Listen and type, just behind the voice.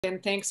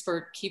And thanks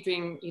for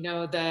keeping,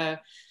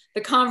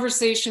 the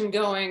conversation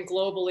going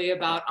globally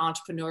about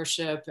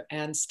entrepreneurship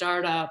and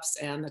startups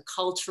and the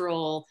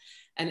cultural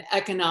and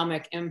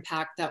economic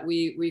impact that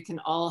we can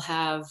all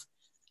have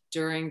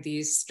during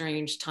these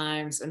strange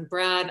times. And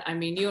Brad, I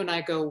mean, you and I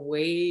go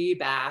way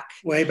back.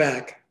 Way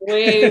back.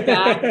 Way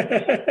back.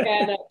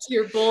 And to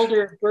your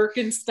Boulder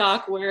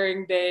Birkenstock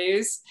wearing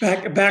days.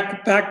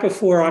 Back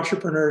before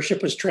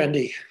entrepreneurship was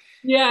trendy.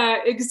 Yeah,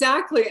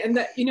 exactly. And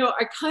that,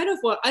 I kind of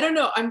want, I don't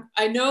know,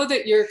 I know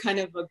that you're kind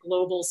of a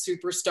global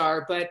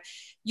superstar, but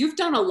you've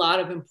done a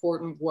lot of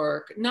important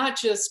work, not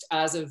just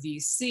as a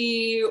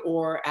VC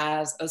or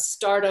as a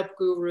startup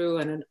guru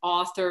and an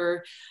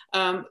author,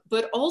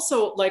 but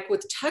also like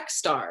with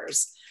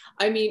Techstars.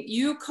 I mean,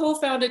 you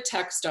co-founded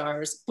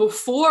Techstars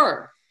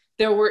before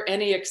there were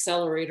any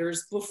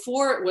accelerators,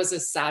 before it was a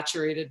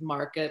saturated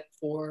market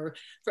for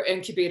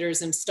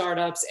incubators and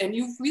startups. And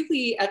you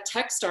really at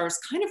Techstars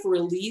kind of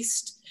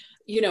released,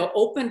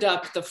 opened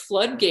up the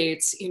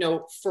floodgates,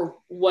 for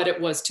what it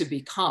was to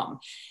become.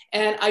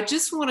 And I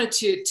just wanted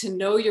to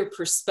know your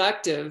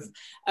perspective,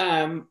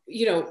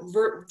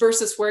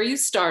 versus where you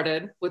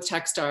started with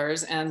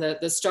Techstars and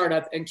the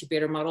startup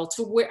incubator model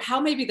to how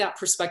maybe that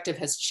perspective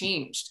has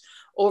changed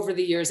over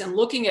the years and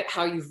looking at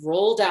how you've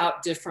rolled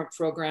out different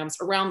programs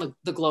around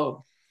the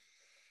globe.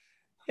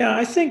 Yeah,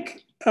 I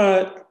think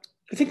to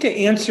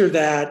answer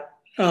that,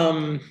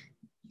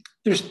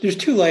 there's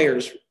two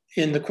layers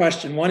in the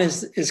question. One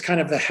is kind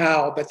of the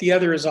how, but the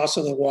other is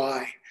also the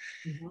why.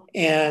 Mm-hmm.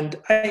 And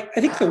I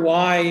think the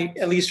why,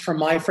 at least from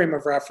my frame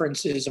of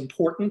reference, is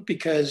important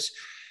because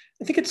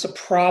I think it's a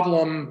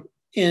problem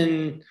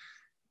in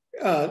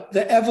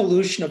the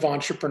evolution of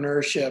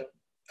entrepreneurship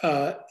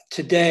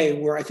today,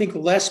 where I think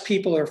less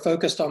people are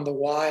focused on the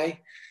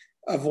why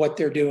of what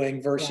they're doing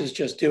versus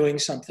just doing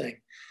something.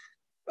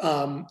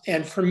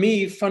 And for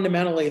me,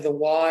 fundamentally, the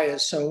why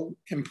is so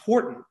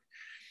important,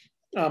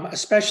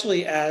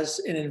 especially as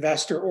an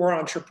investor or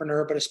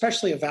entrepreneur, but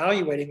especially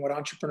evaluating what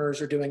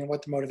entrepreneurs are doing and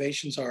what the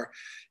motivations are.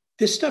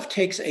 This stuff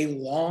takes a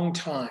long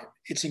time.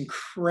 It's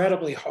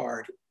incredibly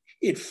hard.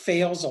 It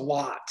fails a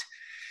lot.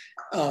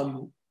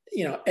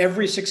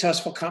 Every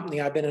successful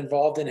company I've been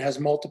involved in has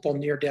multiple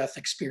near-death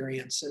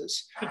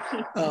experiences.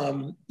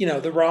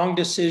 The wrong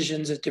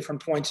decisions at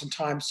different points in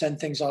time send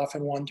things off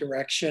in one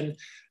direction.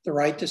 The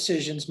right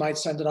decisions might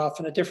send it off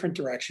in a different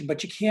direction,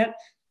 but you can't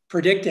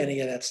predict any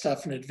of that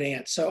stuff in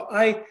advance. So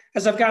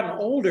as I've gotten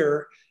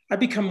older, I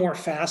become more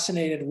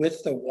fascinated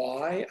with the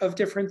why of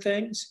different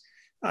things.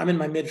 I'm in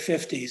my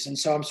mid-50s, and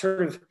so I'm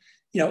sort of,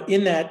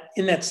 in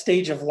that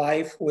stage of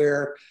life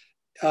where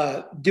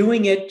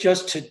doing it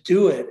just to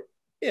do it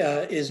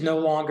is no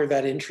longer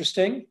that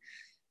interesting.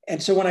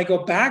 And so when I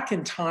go back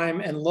in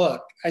time and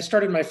look, I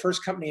started my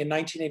first company in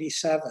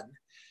 1987,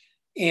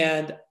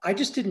 and I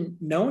just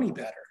didn't know any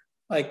better.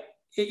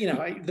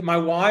 My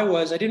why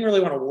was I didn't really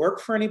want to work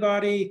for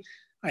anybody.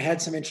 I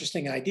had some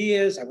interesting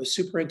ideas. I was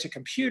super into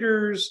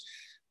computers.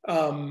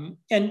 And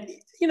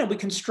we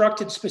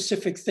constructed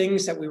specific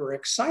things that we were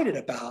excited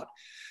about.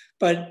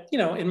 But,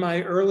 in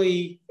my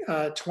early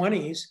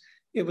 20s,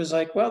 it was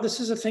like, well, this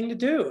is a thing to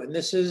do, and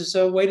this is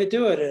a way to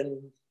do it, and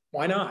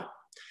why not?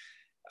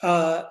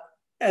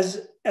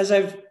 As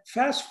I've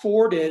fast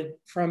forwarded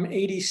from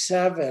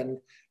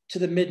 87 to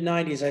the mid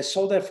 90s, I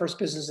sold that first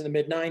business in the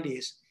mid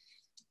 90s.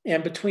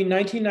 And between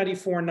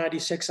 1994 and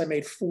 96, I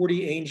made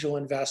 40 angel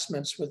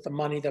investments with the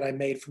money that I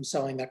made from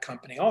selling that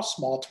company, all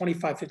small,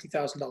 $25,000,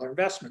 $50,000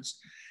 investments.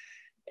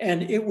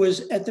 And it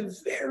was at the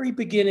very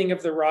beginning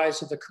of the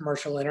rise of the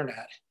commercial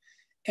internet.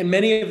 And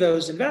many of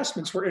those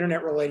investments were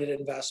internet-related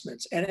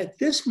investments. And at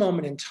this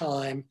moment in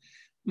time,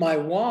 my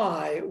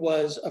why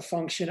was a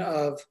function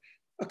of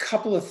a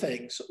couple of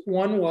things.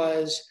 One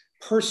was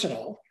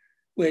personal,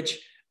 which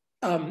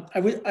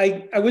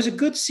I was a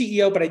good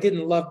CEO, but I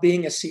didn't love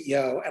being a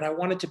CEO, and I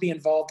wanted to be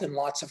involved in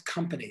lots of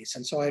companies.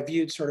 And so I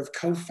viewed sort of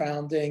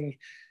co-founding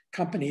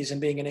companies and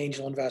being an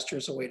angel investor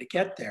as a way to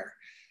get there.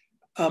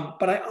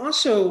 But I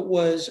also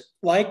was,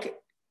 like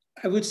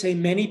I would say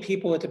many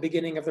people at the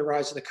beginning of the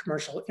rise of the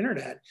commercial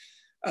internet,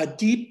 a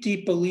deep,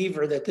 deep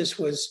believer that this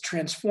was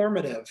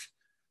transformative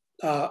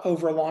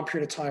over a long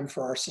period of time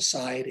for our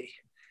society.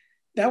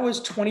 That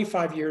was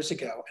 25 years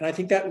ago. And I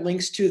think that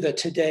links to the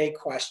today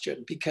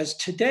question, because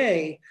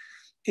today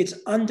it's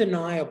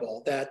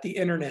undeniable that the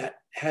internet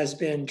has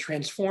been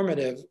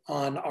transformative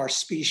on our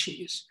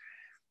species.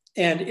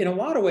 And in a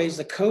lot of ways,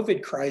 the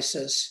COVID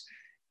crisis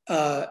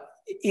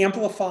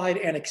amplified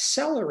and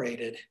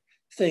accelerated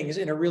things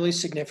in a really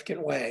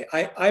significant way.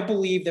 I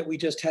believe that we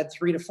just had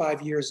 3 to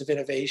 5 years of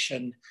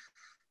innovation,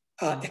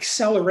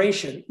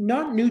 acceleration,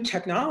 not new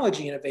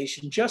technology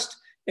innovation, just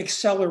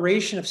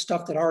acceleration of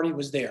stuff that already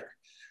was there.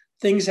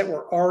 Things that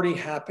were already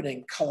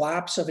happening,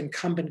 collapse of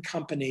incumbent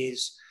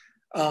companies,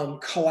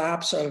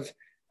 collapse of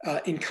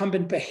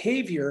incumbent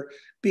behavior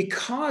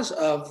because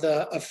of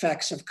the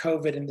effects of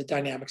COVID and the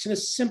dynamics. And a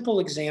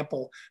simple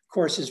example, of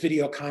course, is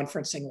video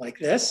conferencing like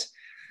this.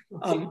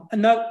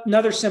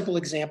 Another simple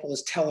example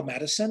is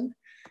telemedicine.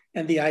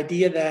 And the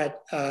idea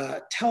that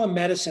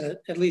telemedicine,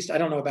 at least I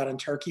don't know about in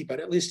Turkey, but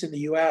at least in the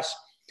US,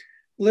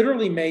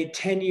 literally made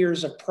 10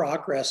 years of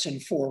progress in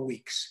 4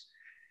 weeks.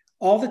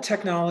 All the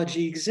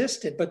technology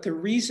existed, but the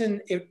reason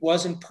it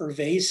wasn't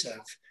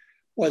pervasive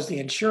was the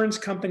insurance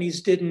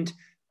companies didn't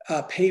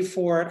pay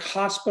for it.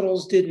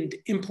 Hospitals didn't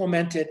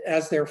implement it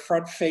as their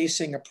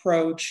front-facing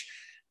approach.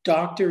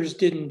 Doctors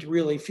didn't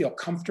really feel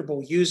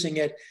comfortable using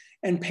it,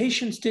 and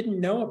patients didn't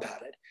know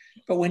about it.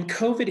 But when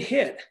COVID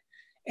hit,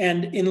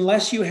 and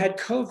unless you had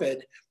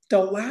COVID, the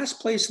last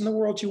place in the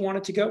world you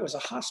wanted to go was a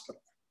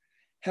hospital.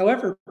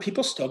 However,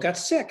 people still got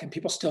sick and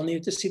people still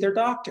needed to see their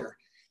doctor.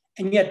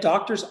 And yet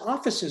doctors'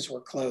 offices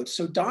were closed.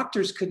 So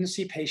doctors couldn't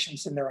see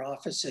patients in their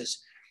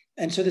offices.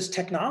 And so this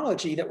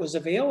technology that was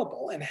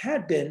available and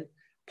had been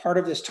part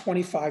of this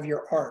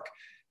 25-year arc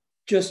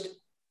just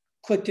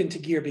clicked into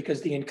gear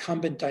because the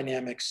incumbent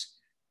dynamics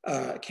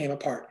came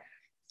apart.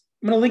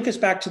 I'm going to link this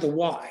back to the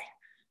why.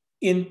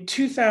 In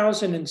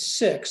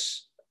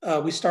 2006,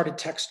 we started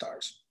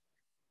Techstars.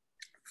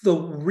 The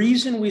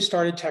reason we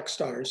started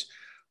Techstars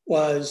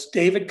was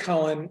David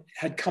Cohen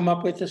had come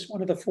up with this,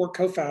 one of the 4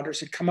 co-founders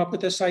had come up with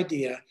this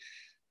idea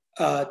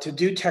to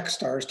do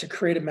Techstars, to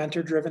create a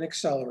mentor-driven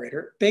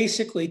accelerator,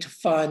 basically to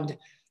fund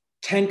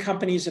 10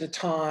 companies at a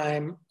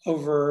time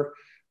over,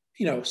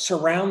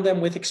 surround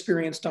them with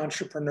experienced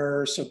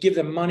entrepreneurs. So give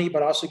them money,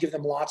 but also give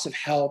them lots of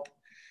help.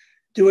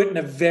 Do it in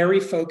a very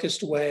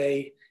focused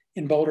way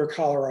in Boulder,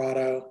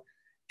 Colorado,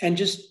 and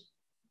just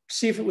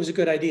see if it was a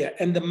good idea.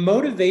 And the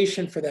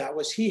motivation for that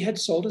was he had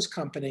sold his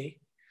company.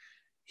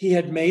 He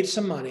had made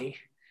some money.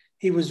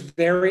 He was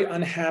very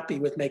unhappy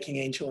with making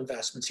angel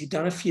investments. He'd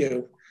done a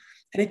few,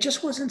 and it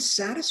just wasn't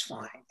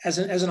satisfying. As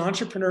an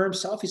entrepreneur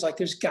himself, he's like,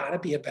 there's got to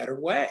be a better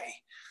way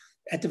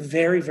at the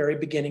very, very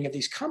beginning of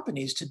these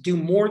companies to do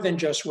more than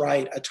just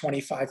write a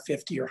 $25,000,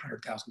 $50,000, or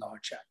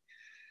 $100,000 check.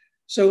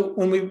 So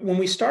when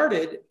we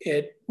started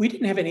it, we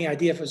didn't have any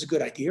idea if it was a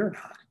good idea or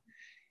not.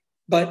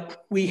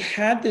 But we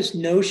had this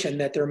notion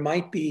that there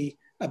might be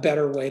a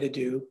better way to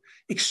do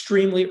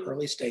extremely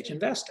early stage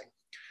investing.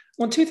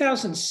 Well, in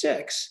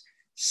 2006,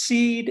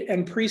 seed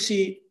and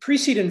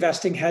pre-seed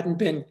investing hadn't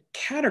been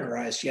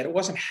categorized yet. It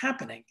wasn't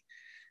happening.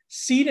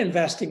 Seed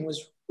investing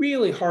was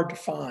really hard to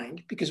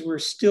find because we were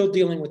still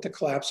dealing with the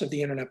collapse of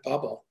the internet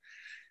bubble.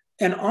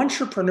 And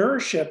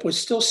entrepreneurship was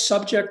still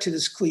subject to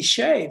this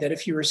cliche that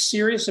if you were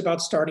serious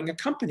about starting a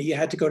company, you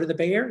had to go to the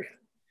Bay Area.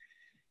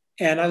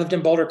 And I lived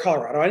in Boulder,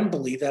 Colorado. I didn't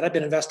believe that. I've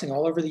been investing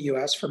all over the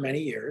US for many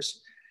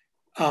years.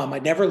 I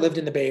never lived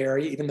in the Bay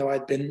Area, even though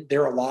I'd been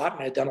there a lot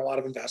and I'd done a lot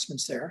of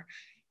investments there.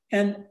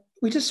 And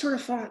we just sort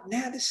of thought,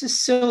 nah, this is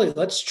silly.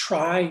 Let's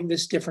try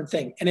this different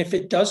thing. And if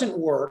it doesn't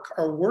work,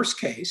 our worst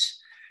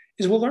case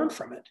is we'll learn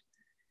from it.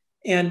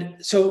 And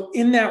so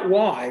in that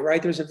why,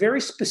 right, there's a very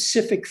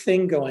specific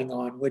thing going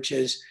on, which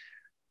is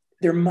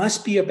there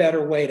must be a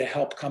better way to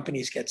help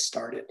companies get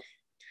started.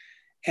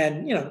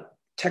 And,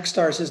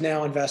 Techstars has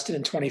now invested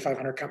in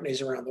 2,500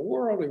 companies around the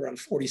world. We run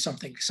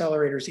 40-something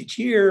accelerators each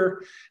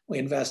year. We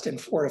invest in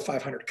 400 to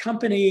 500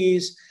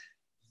 companies.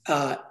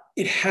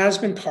 It has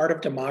been part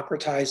of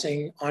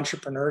democratizing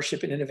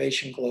entrepreneurship and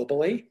innovation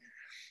globally.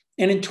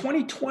 And in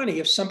 2020,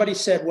 if somebody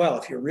said, well,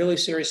 if you're really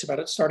serious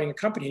about starting a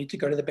company, you need to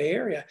go to the Bay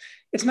Area,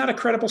 it's not a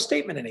credible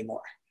statement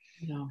anymore.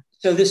 No.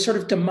 So this sort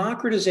of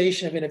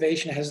democratization of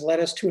innovation has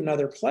led us to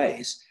another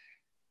place.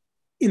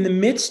 In the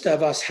midst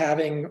of us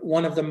having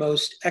one of the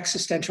most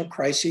existential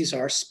crises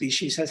our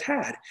species has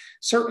had,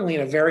 certainly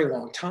in a very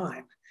long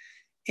time.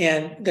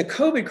 And the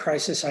COVID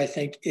crisis, I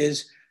think,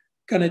 is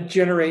going to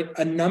generate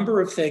a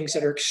number of things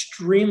that are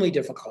extremely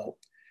difficult.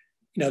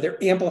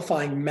 They're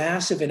amplifying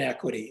massive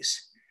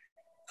inequities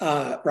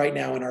right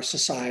now in our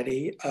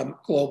society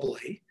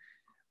globally.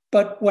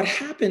 But what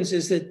happens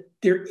is that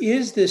there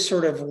is this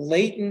sort of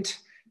latent,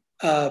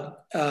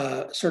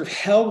 sort of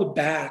held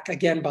back,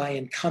 again, by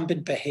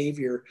incumbent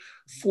behavior,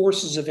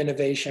 forces of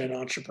innovation and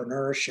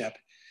entrepreneurship,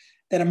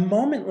 that a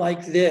moment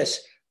like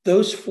this,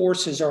 those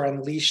forces are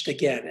unleashed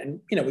again.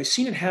 And, we've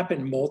seen it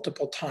happen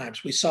multiple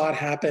times. We saw it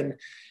happen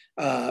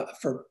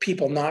for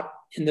people not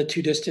in the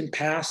too distant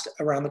past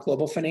around the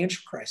global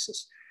financial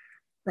crisis,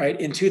 right?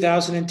 In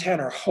 2010,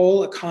 our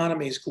whole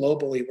economies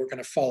globally were going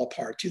to fall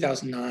apart.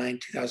 2009,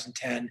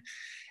 2010,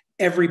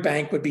 every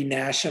bank would be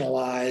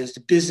nationalized,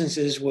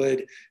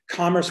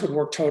 commerce would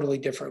work totally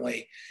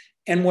differently.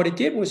 And what it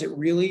did was it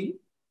really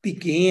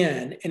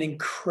began an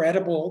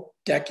incredible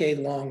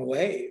decade-long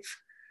wave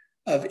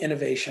of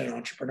innovation and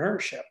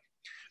entrepreneurship.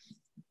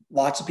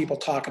 Lots of people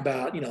talk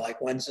about,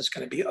 when's this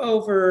going to be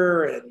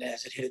over and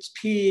has it hit its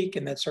peak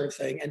and that sort of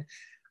thing. And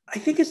I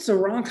think it's the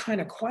wrong kind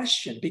of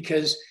question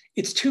because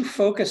it's too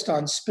focused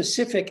on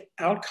specific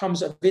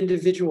outcomes of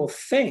individual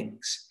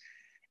things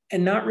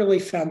and not really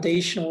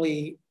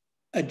foundationally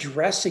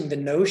addressing the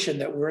notion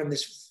that we're in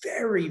this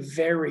very,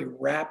 very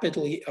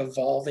rapidly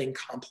evolving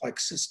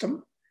complex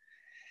system.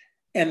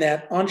 And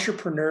that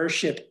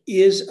entrepreneurship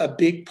is a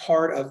big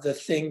part of the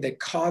thing that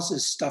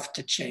causes stuff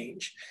to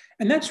change.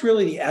 And that's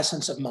really the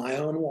essence of my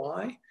own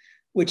why,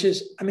 which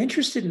is I'm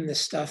interested in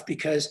this stuff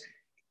because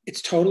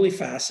It's totally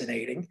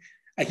fascinating.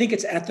 I think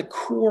it's at the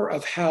core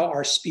of how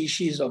our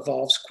species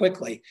evolves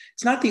quickly.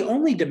 It's not the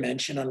only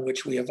dimension on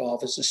which we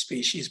evolve as a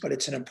species, but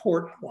it's an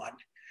important one.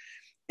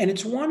 And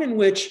it's one in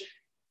which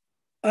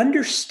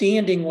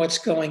understanding what's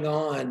going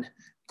on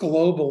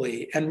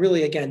globally and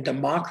really, again,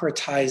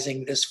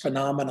 democratizing this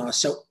phenomena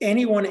so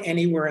anyone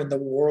anywhere in the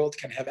world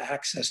can have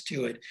access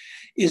to it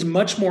is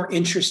much more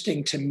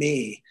interesting to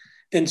me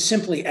than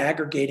simply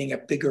aggregating a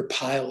bigger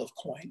pile of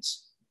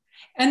coins.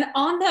 And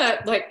on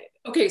that, like,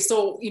 okay,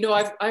 so,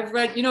 I've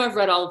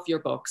read all of your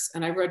books,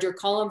 and I've read your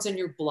columns and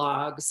your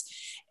blogs,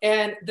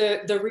 and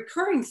the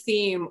recurring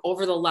theme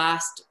over the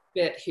last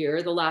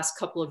the last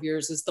couple of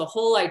years, is the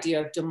whole idea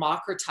of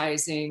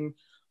democratizing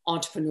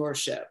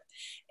entrepreneurship.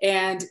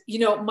 And,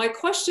 my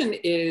question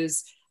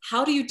is,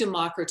 how do you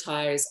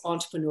democratize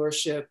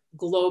entrepreneurship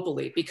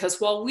globally? Because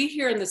while we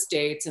here in the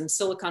States, in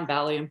Silicon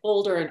Valley and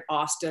Boulder and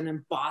Austin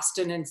and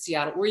Boston and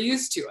Seattle, we're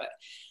used to it,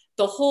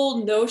 the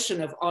whole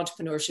notion of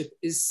entrepreneurship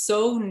is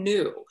so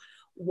new.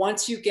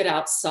 Once you get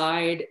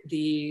outside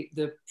the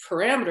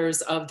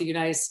parameters of the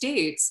United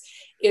States,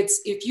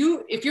 it's if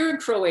you're in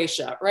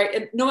Croatia, right?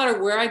 And no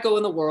matter where I go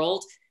in the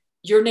world,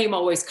 your name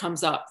always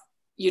comes up.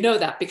 You know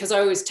that because I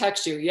always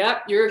text you.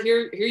 Yep, you're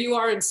here. Here you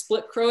are in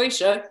Split,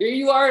 Croatia. Here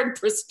you are in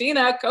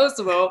Pristina,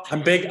 Kosovo.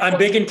 I'm big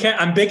in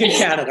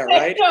Canada,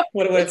 right?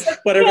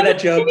 Whatever that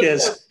joke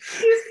is.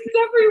 It's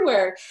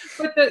everywhere.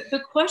 But the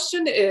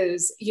question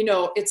is,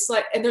 it's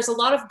like, and there's a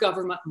lot of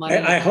government money.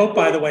 I hope,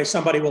 by the way,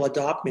 somebody will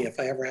adopt me if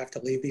I ever have to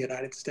leave the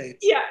United States.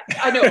 Yeah,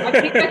 I know. I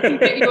think I can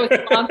get you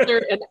a sponsor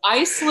in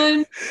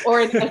Iceland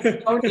or in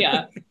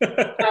Estonia.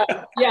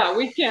 Yeah,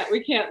 we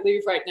can't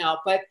leave right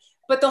now, but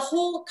the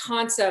whole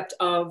concept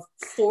of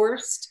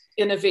forced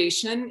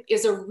innovation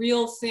is a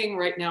real thing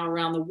right now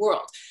around the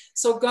world.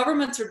 So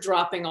governments are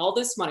dropping all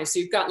this money. So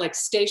you've got like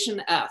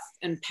Station F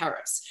in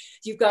Paris.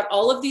 You've got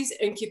all of these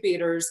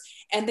incubators,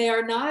 and they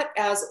are not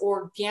as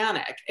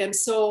organic. And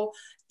so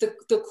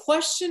the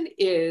question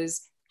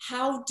is,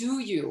 how do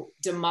you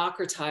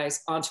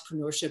democratize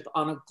entrepreneurship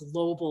on a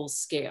global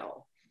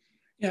scale?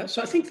 Yeah,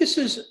 so I think this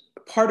is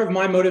part of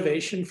my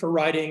motivation for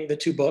writing the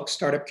two books,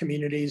 Startup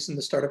Communities and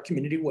the Startup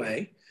Community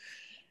Way.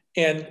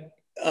 And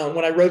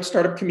when I wrote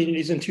Startup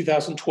Communities in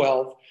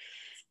 2012,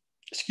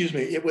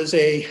 it was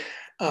I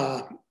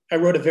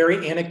wrote a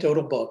very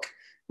anecdotal book.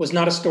 It was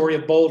not a story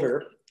of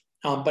Boulder,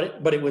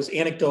 but it was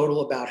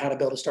anecdotal about how to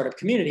build a startup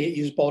community. It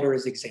used Boulder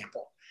as an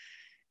example.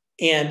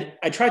 And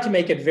I tried to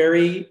make it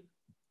very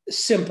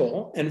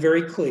simple and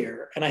very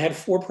clear. And I had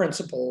 4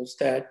 principles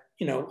that,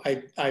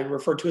 I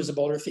refer to as the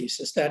Boulder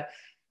thesis that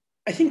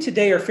I think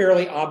today are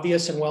fairly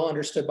obvious and well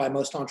understood by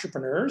most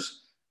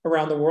entrepreneurs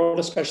around the world,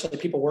 especially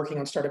people working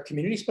on startup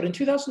communities. But in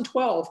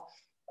 2012,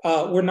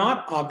 were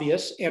not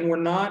obvious and were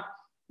not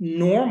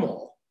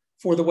normal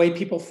for the way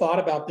people thought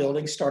about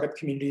building startup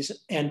communities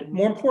and,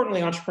 more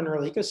importantly,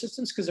 entrepreneurial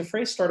ecosystems, because the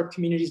phrase startup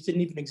communities didn't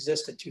even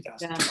exist in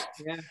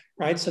 2012,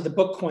 right? So the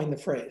book coined the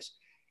phrase.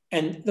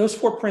 And those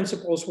 4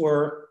 principles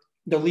were: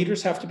 the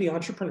leaders have to be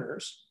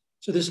entrepreneurs.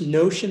 So this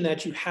notion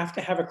that you have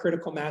to have a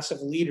critical mass of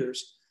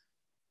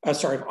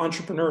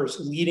entrepreneurs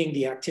leading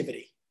the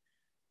activity.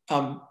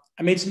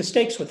 I made some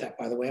mistakes with that,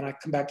 by the way, and I'll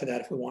come back to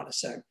that if we want a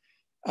sec.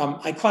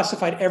 I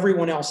classified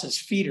everyone else as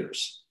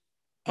feeders.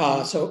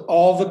 So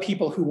all the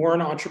people who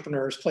weren't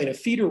entrepreneurs played a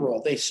feeder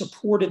role. They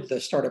supported the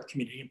startup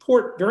community.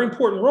 Very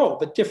important role,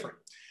 but different.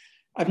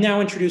 I've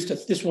now introduced,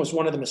 this was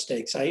one of the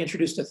mistakes. I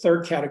introduced a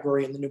 3rd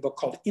category in the new book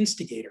called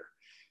instigator.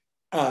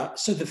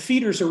 So the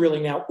feeders are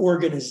really now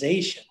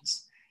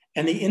organizations,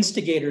 and the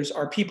instigators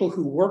are people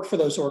who work for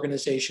those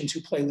organizations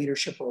who play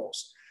leadership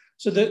roles.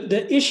 So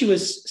the issue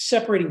is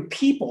separating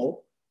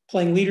people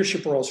playing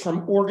leadership roles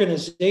from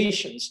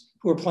organizations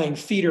who are playing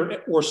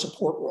feeder or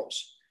support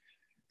roles.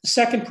 The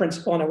second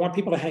principle, and I want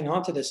people to hang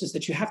on to this, is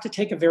that you have to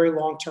take a very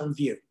long-term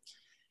view.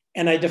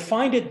 And I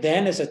defined it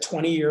then as a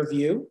 20-year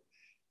view.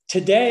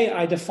 Today,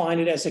 I define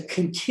it as a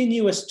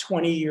continuous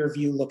 20-year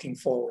view looking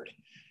forward.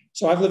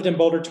 So I've lived in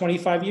Boulder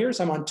 25 years.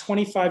 I'm on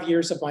 25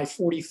 years of my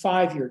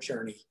 45-year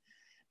journey,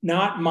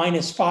 not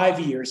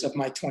 -5 years of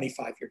my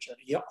 25-year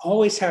journey. You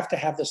always have to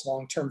have this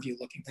long-term view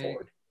looking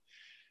forward.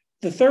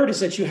 The third is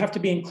that you have to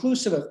be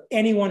inclusive of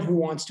anyone who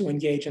wants to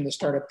engage in the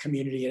startup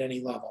community at any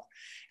level.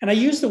 And I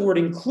use the word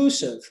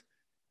inclusive,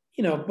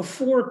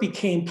 before it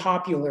became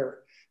popular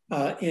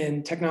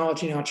in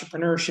technology and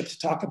entrepreneurship to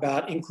talk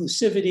about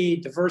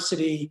inclusivity,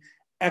 diversity,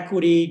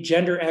 equity,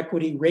 gender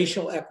equity,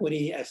 racial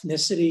equity,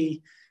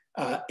 ethnicity,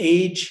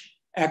 age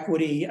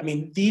equity. I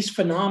mean, these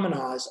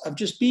phenomena of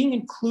just being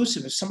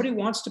inclusive. If somebody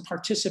wants to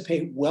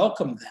participate,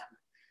 welcome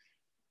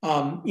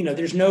them.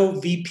 There's no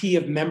VP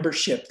of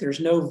membership. There's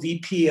no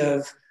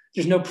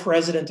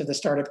president of the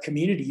startup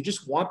community. You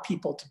just want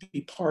people to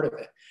be part of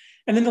it.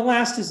 And then the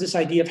last is this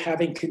idea of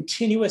having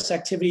continuous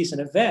activities and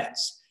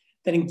events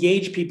that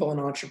engage people in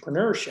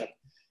entrepreneurship.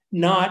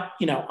 Not,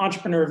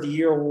 Entrepreneur of the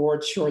Year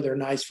awards, sure, they're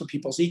nice for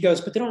people's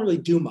egos, but they don't really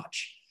do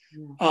much.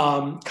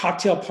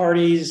 Cocktail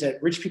parties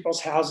at rich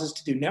people's houses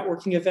to do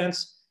networking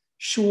events,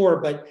 sure,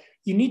 but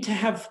you need to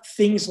have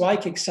things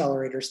like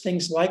accelerators,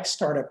 things like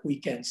startup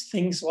weekends,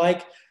 things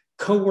like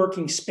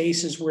co-working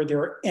spaces where there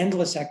are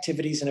endless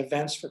activities and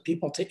events for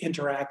people to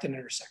interact and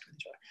intersect with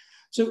each other.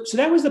 So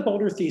that was the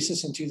Boulder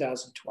thesis in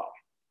 2012.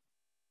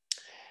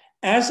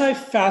 As I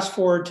fast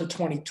forward to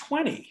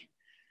 2020,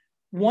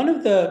 one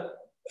of the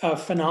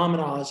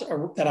phenomena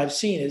that I've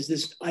seen is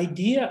this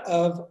idea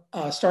of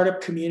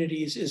startup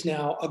communities is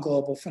now a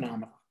global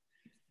phenomenon.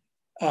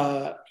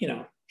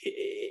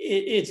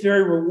 It's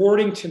very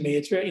rewarding to me.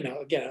 It's very,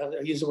 again,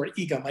 I use the word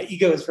ego. My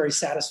ego is very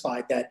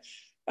satisfied that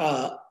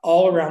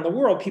all around the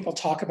world, people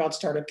talk about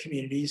startup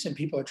communities and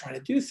people are trying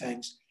to do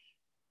things.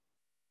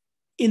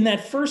 In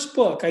that first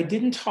book, I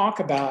didn't talk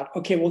about,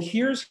 okay, well,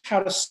 here's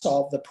how to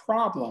solve the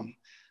problem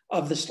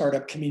of the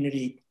startup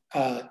community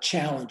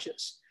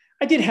challenges.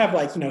 I did have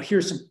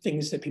here's some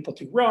things that people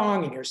do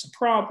wrong and here's some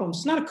problems.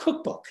 It's not a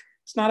cookbook.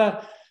 It's not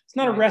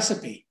a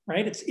recipe,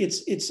 right?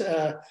 It's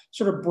a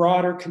sort of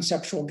broader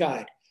conceptual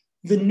guide.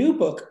 The new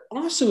book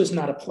also is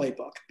not a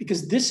playbook,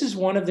 because this is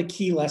one of the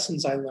key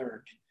lessons I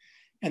learned,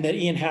 and that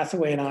Ian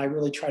Hathaway and I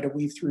really try to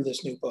weave through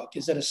this new book,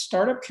 is that a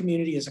startup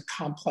community is a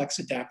complex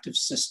adaptive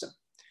system.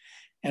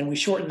 And we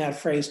shorten that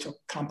phrase to a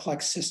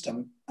complex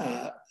system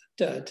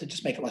to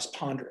just make it less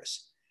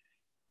ponderous.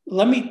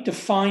 Let me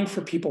define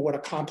for people what a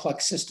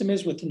complex system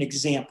is with an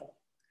example.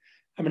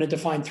 I'm going to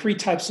define 3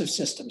 types of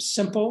systems: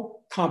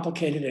 simple,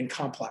 complicated, and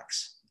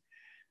complex.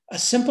 A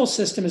simple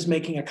system is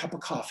making a cup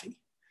of coffee.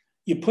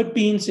 You put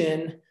beans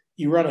in,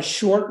 you run a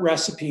short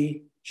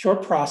recipe,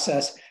 short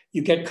process,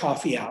 you get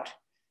coffee out.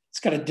 It's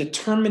got a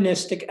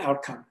deterministic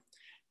outcome.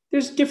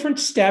 There's different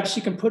steps.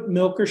 You can put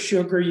milk or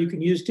sugar, you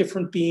can use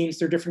different beans,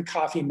 they're different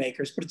coffee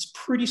makers, but it's a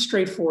pretty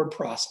straightforward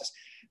process.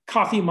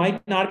 Coffee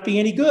might not be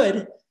any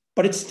good,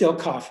 but it's still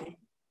coffee.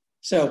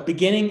 So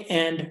beginning,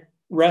 end,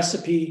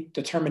 recipe,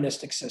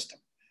 deterministic system.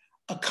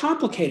 A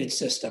complicated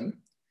system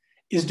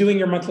is doing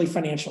your monthly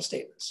financial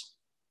statements.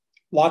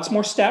 Lots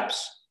more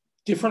steps,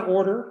 different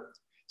order,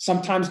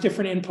 sometimes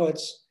different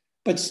inputs,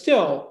 but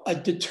still a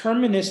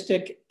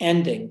deterministic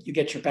ending. You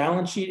get your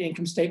balance sheet,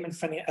 income statement,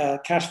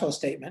 cash flow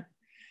statement,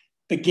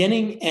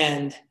 beginning,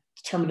 end,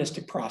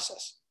 deterministic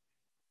process.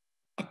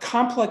 A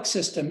complex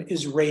system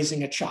is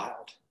raising a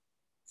child.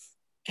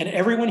 And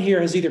everyone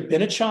here has either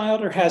been a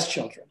child or has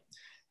children.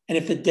 And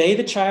if the day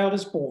the child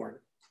is born,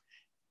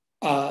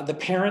 the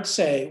parents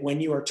say,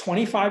 when you are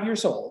 25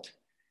 years old,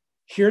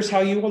 here's how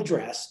you will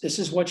dress. This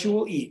is what you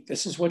will eat.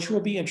 This is what you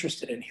will be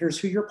interested in. Here's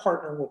who your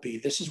partner will be.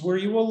 This is where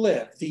you will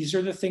live. These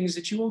are the things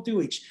that you will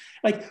do each.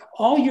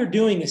 All you're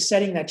doing is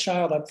setting that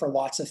child up for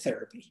lots of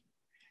therapy.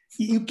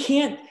 You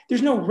can't,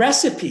 there's no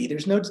recipe.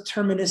 There's no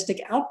deterministic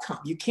outcome.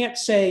 You can't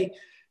say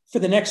for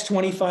the next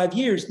 25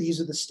 years, these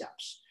are the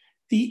steps.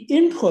 The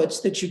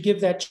inputs that you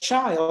give that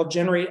child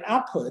generate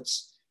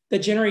outputs that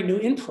generate new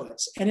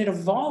inputs, and it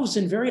evolves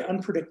in very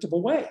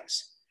unpredictable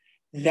ways.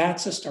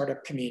 That's a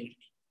startup community.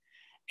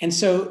 And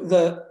so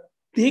the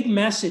big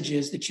message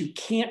is that you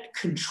can't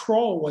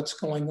control what's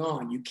going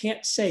on. You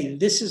can't say,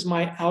 this is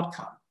my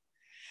outcome.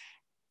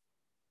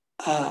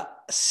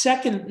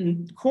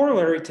 Second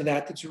corollary to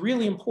that that's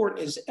really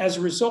important is, as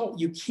a result,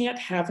 you can't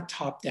have a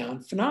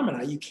top-down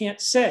phenomena. You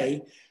can't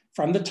say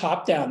from the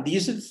top down,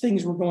 these are the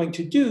things we're going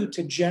to do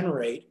to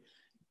generate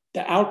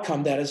the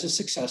outcome that is a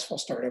successful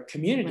startup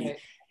community. Right.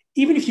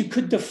 Even if you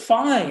could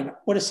define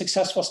what a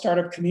successful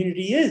startup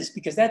community is,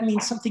 because that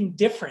means something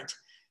different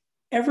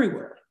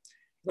everywhere.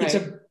 Right. It's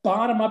a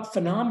bottom-up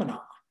phenomenon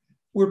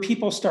where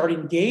people start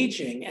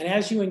engaging, and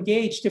as you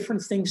engage,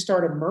 different things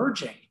start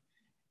emerging,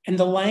 and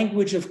the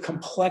language of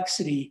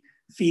complexity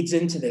feeds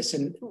into this.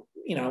 And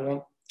I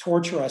won't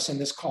torture us in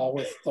this call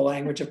with the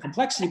language of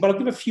complexity, but I'll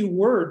give a few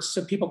words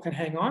so people can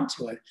hang on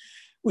to it,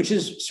 which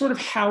is sort of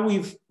how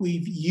we've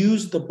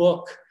used the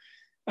book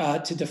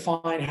to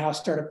define how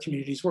startup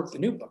communities work. The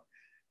new book,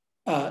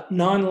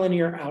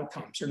 nonlinear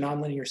outcomes or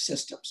nonlinear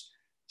systems.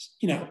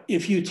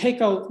 If you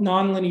take a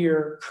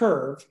nonlinear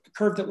curve, a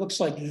curve that looks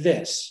like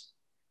this,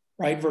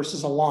 right,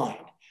 versus a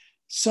line,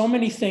 so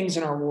many things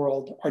in our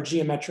world are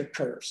geometric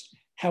curves.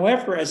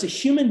 However, as a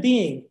human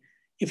being,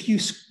 if you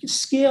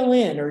scale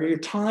in or your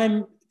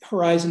time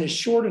horizon is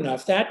short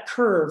enough, that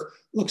curve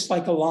looks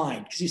like a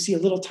line because you see a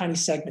little tiny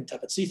segment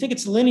of it. So you think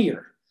it's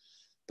linear,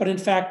 but in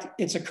fact,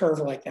 it's a curve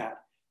like that.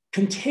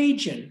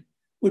 Contagion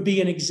would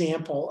be an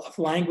example of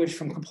language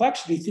from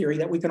complexity theory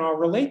that we can all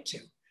relate to.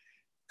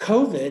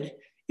 COVID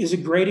is a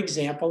great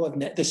example of,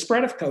 the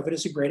spread of COVID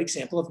is a great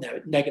example of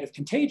negative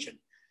contagion.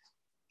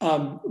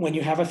 When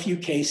you have a few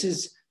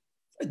cases,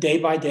 day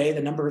by day,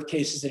 the number of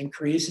cases that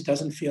increase, it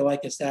doesn't feel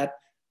like it's that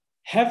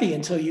heavy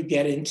until you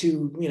get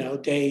into,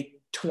 day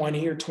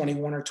 20 or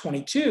 21 or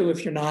 22,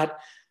 if you're not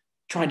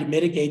trying to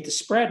mitigate the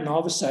spread. And all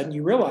of a sudden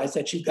you realize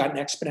that you've got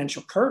an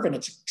exponential curve and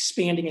it's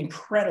expanding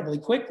incredibly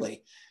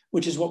quickly,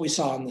 which is what we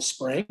saw in the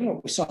spring,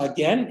 what we saw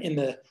again in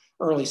the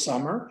early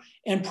summer,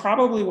 and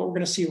probably what we're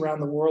going to see around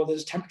the world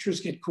as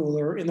temperatures get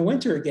cooler in the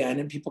winter again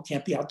and people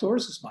can't be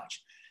outdoors as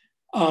much.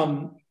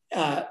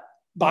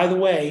 By the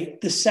way,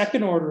 the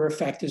second order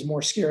effect is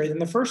more scary than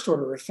the first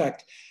order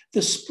effect.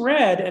 The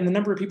spread and the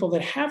number of people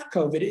that have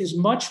COVID is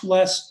much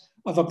less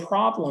of a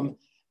problem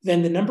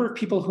than the number of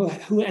people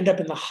who end up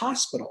in the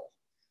hospital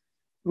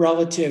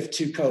relative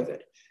to COVID,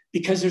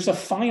 because there's a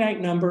finite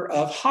number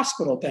of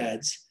hospital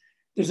beds,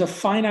 there's a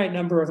finite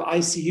number of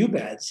ICU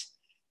beds.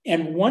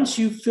 And once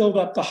you've filled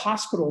up the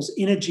hospitals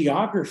in a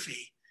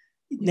geography,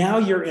 now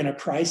you're in a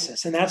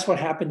crisis. And that's what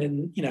happened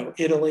in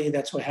Italy.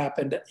 That's what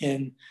happened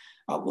in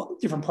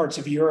different parts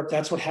of Europe.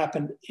 That's what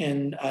happened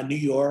in New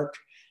York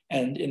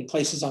and in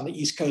places on the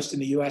East Coast in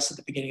the US at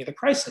the beginning of the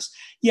crisis.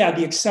 Yeah,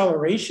 the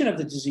acceleration of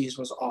the disease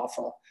was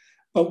awful.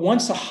 But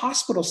once the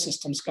hospital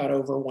systems got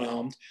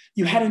overwhelmed,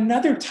 you had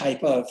another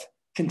type of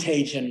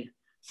contagion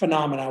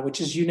phenomena,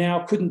 which is you now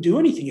couldn't do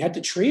anything. You had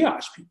to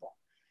triage people.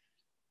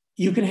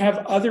 You can have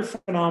other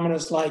phenomena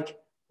like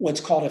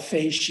what's called a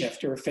phase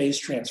shift or a phase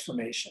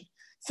transformation.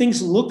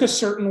 Things look a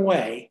certain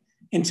way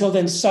until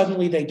then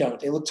suddenly they don't.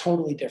 They look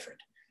totally different.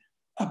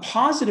 A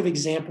positive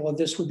example of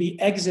this would be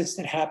exits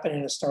that happen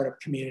in a startup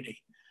community.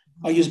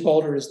 I'll use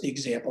Boulder as the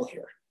example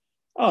here.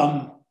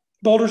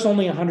 Boulder's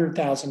only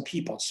 100,000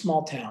 people,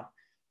 small town.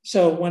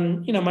 So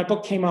when my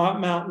book came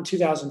out in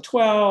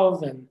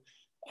 2012, and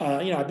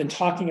I've been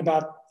talking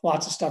about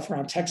lots of stuff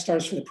around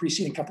Techstars for the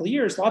preceding couple of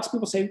years, lots of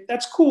people say,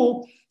 that's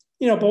cool,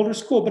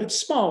 Boulder's cool, but it's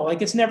small.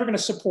 Like, it's never going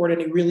to support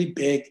any really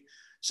big,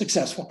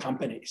 successful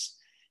companies.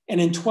 And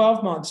in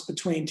 12 months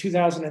between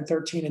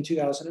 2013 and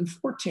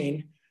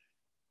 2014,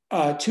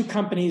 two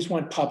companies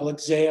went public,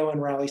 Zayo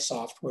and Rally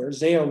Software.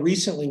 Zayo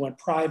recently went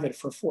private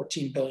for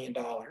 $14 billion.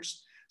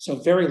 So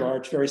very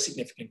large, very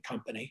significant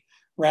company.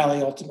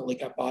 Rally ultimately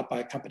got bought by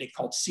a company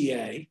called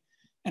CA.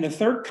 And a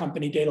third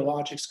company,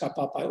 Datalogix, got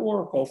bought by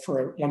Oracle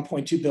for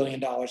 $1.2 billion,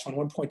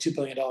 when $1.2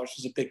 billion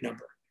was a big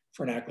number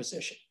for an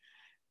acquisition.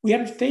 We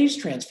had a phase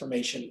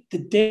transformation. The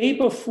day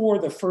before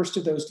the first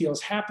of those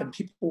deals happened,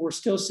 people were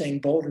still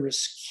saying Boulder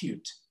is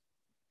cute,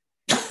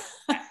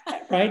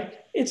 right?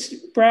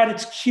 Brad,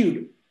 it's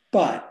cute.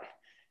 But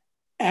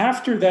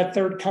after that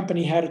third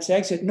company had its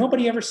exit,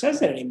 nobody ever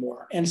says that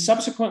anymore. And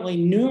subsequently,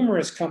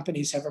 numerous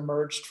companies have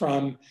emerged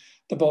from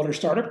the Boulder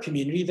startup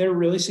community. They're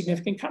really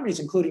significant companies,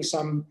 including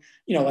some,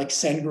 like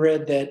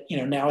SendGrid that,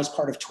 now is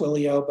part of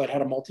Twilio, but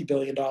had a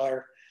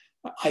multi-billion-dollar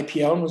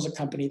IPO and was a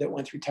company that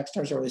went through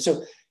Techstars early.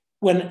 So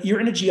when you're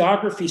in a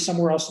geography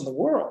somewhere else in the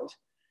world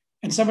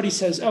and somebody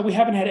says, oh, we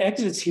haven't had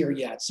exits here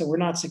yet, so we're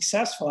not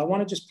successful, I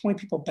want to just point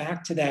people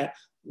back to that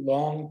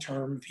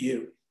long-term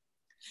view.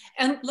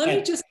 And let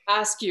me just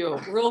ask you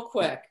real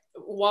quick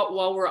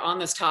while we're on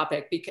this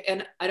topic,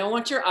 and I don't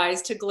want your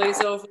eyes to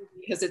glaze over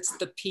because it's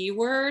the P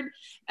word,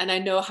 and I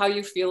know how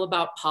you feel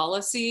about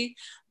policy,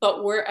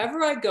 but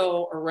wherever I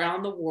go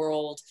around the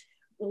world,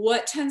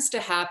 what tends to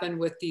happen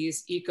with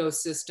these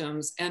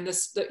ecosystems and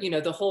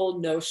the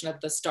whole notion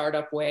of the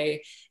startup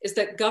way is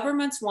that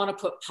governments want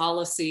to put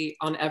policy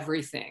on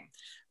everything,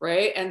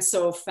 right? And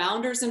so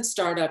founders and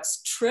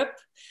startups trip.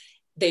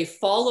 They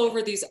fall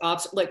over these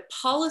obstacles. Like,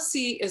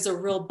 policy is a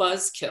real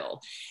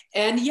buzzkill.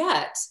 And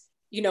yet,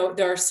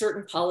 there are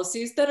certain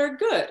policies that are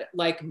good.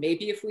 Like,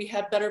 maybe if we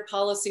had better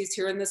policies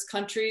here in this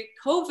country,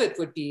 COVID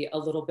would be a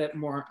little bit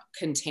more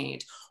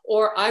contained.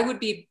 Or I would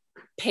be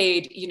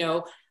paid,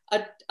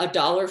 a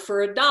dollar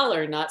for a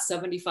dollar, not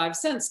 75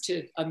 cents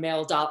to a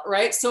mail dollar,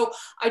 right? So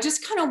I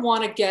just kind of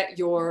want to get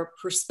your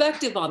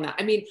perspective on that.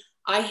 I mean,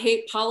 I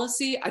hate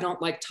policy. I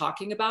don't like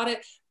talking about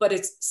it, but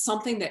it's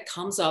something that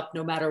comes up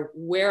no matter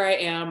where I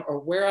am or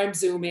where I'm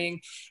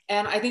Zooming.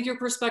 And I think your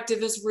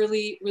perspective is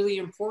really, really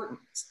important.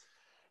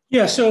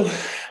 Yeah, so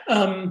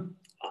let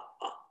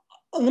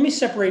me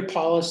separate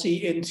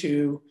policy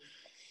into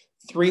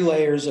three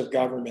layers of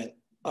government: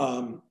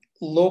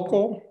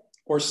 local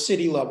or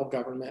city level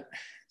government,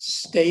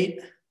 state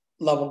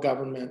level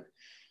government,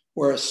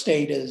 where a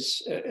state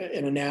is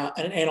an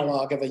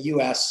analog of a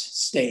US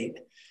state,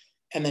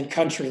 and then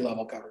country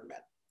level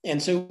government.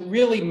 And so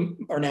really,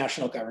 our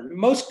national government.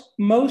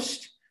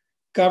 Most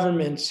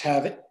governments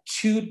have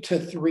 2 to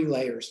 3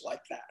 layers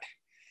like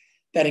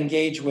that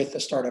engage with the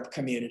startup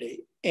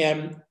community.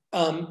 And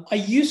I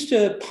used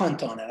to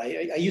punt on it.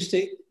 I used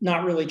to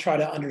not really try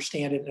to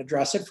understand it and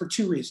address it for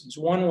 2 reasons.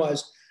 One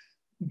was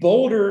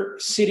Boulder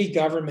city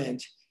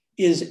government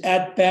is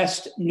at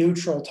best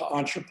neutral to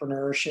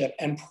entrepreneurship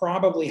and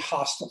probably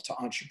hostile to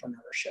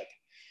entrepreneurship.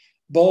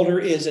 Boulder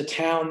is a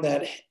town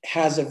that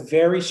has a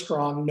very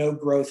strong no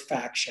growth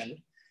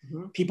faction,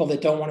 people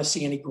that don't want to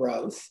see any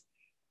growth.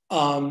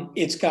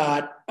 It's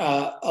got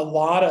a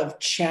lot of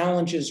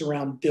challenges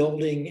around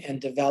building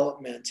and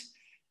development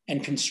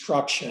and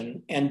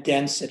construction and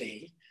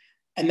density.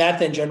 And that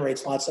then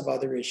generates lots of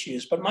other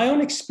issues. But my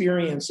own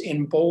experience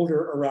in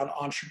Boulder around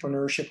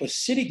entrepreneurship with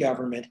city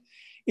government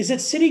is that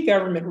city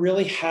government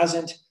really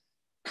hasn't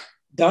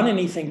done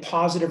anything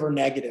positive or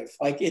negative.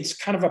 Like, it's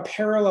kind of a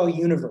parallel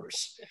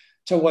universe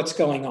to what's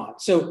going on.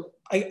 So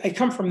I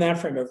come from that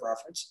frame of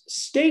reference.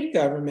 State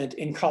government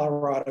in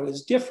Colorado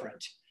is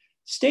different.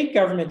 State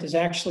government has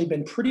actually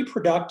been pretty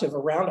productive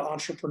around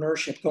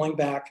entrepreneurship going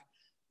back,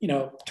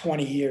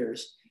 20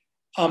 years.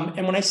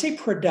 And when I say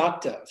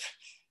productive,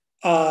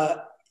 I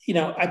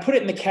put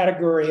it in the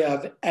category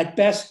of at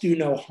best do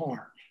no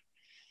harm.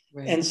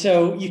 Right. And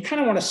so you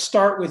kind of want to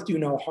start with do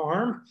no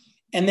harm.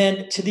 And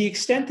then to the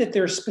extent that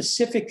there are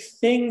specific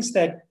things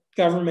that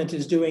government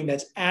is doing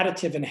that's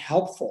additive and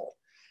helpful,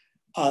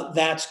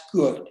 that's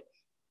good.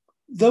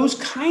 Those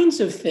kinds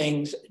of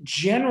things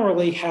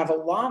generally have a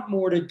lot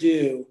more to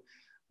do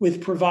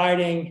with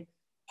providing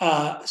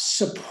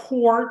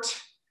support,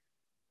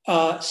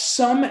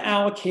 some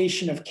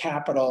allocation of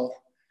capital,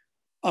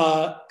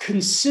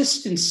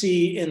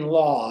 consistency in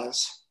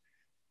laws,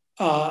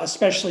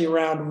 especially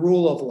around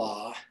rule of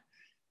law,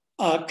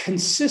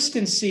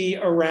 consistency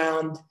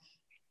around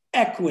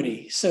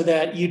equity so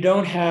that you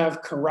don't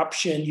have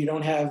corruption, you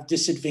don't have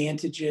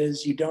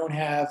disadvantages, you don't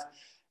have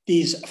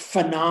these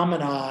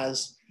phenomena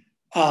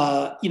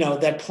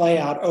that play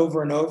out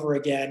over and over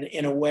again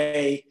in a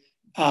way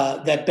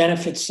that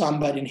benefits some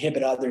but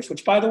inhibit others,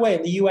 which, by the way,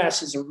 in the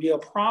US is a real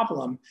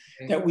problem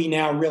that we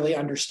now really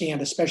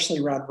understand, especially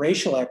around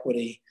racial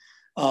equity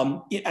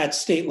at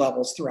state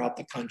levels throughout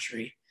the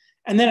country.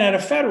 And then at a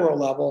federal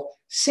level,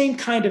 same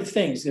kind of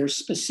things. There's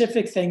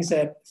specific things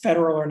that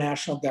federal or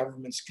national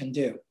governments can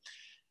do.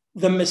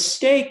 The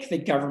mistake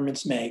that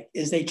governments make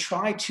is they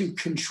try to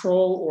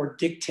control or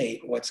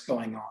dictate what's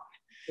going on.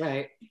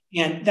 Right.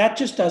 And that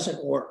just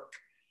doesn't work.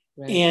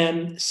 Right.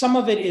 And some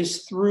of it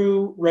is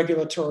through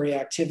regulatory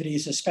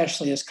activities,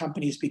 especially as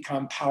companies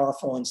become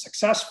powerful and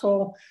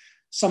successful.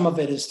 Some of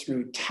it is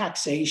through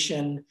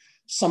taxation.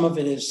 Some of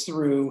it is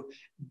through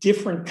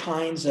different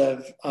kinds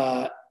of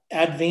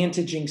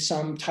advantaging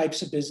some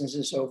types of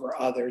businesses over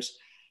others.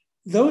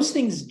 Those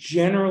things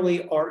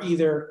generally are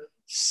either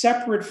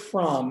separate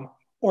from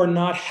or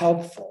not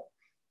helpful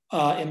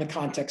in the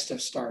context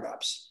of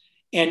startups.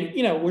 And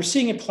we're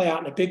seeing it play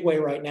out in a big way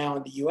right now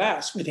in the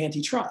US with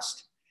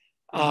antitrust.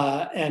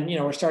 And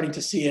we're starting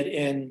to see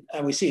it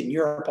we see it in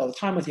Europe all the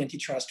time with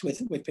antitrust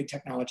with big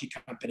technology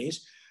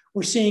companies.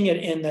 We're seeing it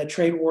in the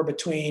trade war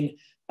between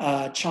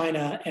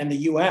China and the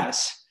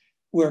US,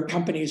 where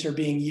companies are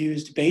being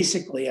used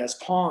basically as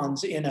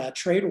pawns in a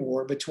trade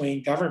war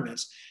between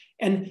governments.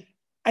 And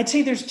I'd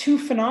say there's two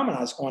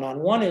phenomena going on.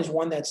 One is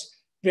one that's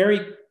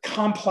very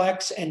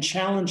complex and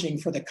challenging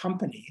for the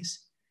companies,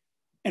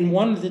 and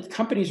one that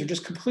companies are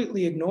just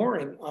completely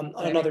ignoring on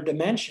another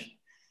dimension.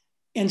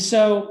 And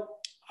so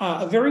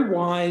a very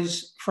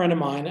wise friend of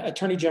mine,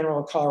 Attorney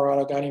General of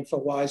Colorado, a guy named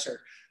Phil Weiser,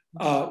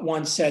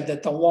 once said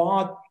that the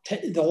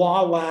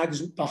law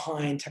lags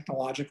behind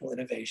technological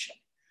innovation.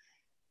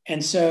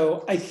 And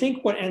so I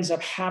think what ends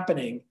up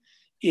happening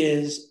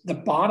is the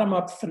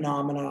bottom-up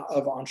phenomena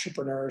of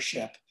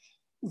entrepreneurship,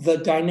 the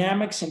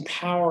dynamics and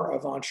power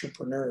of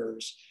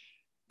entrepreneurs,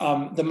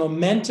 the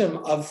momentum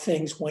of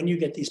things when you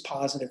get these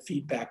positive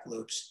feedback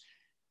loops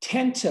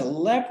tend to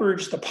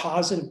leverage the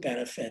positive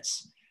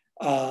benefits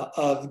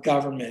of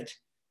government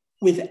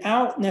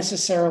without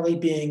necessarily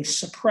being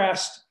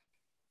suppressed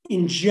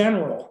in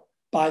general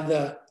by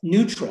the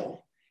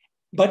neutral,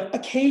 but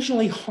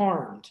occasionally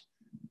harmed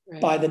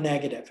by the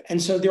negative.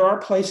 And so there are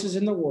places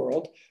in the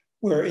world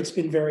where it's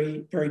been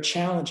very, very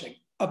challenging.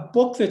 A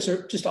book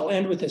I'll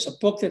end with this, a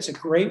book that's a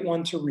great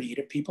one to read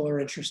if people are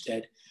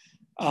interested,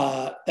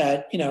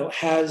 that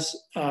has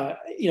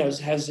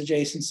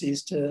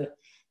adjacencies to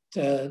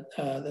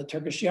the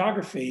Turkish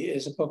geography,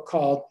 is a book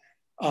called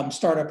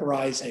Startup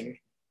Rising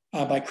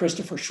by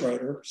Christopher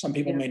Schroeder. Some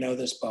people may know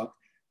this book.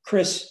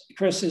 Chris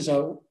is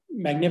a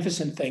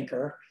magnificent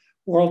thinker,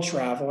 world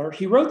traveler.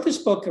 He wrote this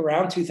book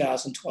around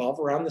 2012,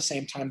 around the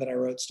same time that I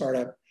wrote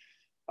Startup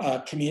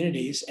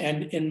Communities.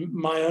 And in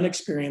my own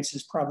experience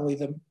is probably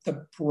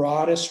the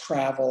broadest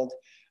traveled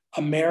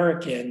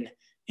American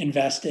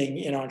investing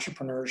in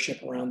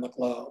entrepreneurship around the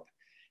globe.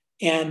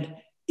 And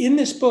in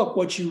this book,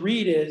 what you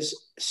read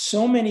is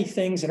so many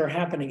things that are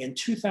happening in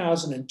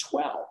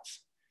 2012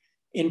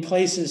 in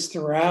places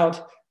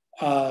throughout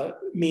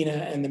MENA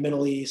and the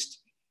Middle East,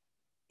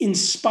 in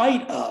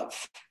spite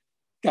of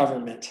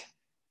government,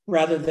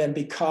 rather than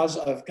because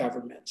of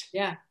government.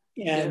 Yeah.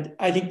 And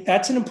I think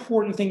that's an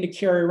important thing to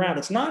carry around.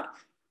 It's not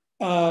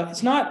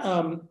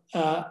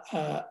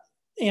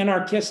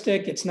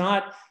anarchistic. It's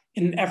not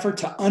an effort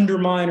to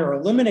undermine or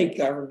eliminate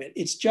government.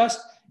 It's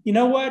just, you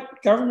know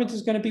what? Government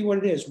is going to be what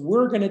it is.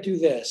 We're going to do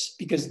this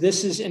because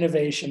this is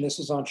innovation. This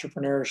is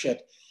entrepreneurship.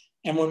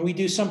 And when we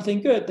do something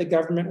good, the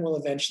government will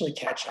eventually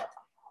catch up.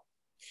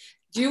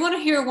 Do you want to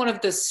hear one of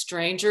the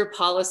stranger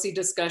policy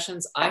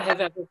discussions I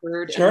have ever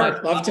heard?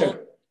 Sure, love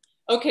to.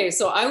 Okay,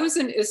 so I was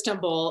in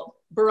Istanbul.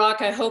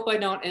 Barak, I hope I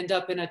don't end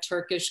up in a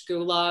Turkish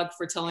gulag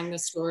for telling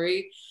this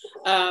story.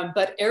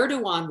 But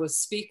Erdogan was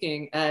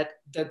speaking at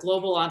the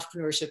Global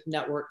Entrepreneurship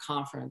Network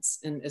conference.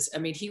 And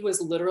he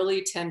was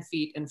literally 10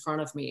 feet in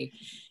front of me.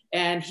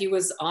 And he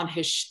was on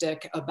his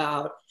shtick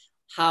about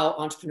how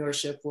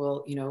entrepreneurship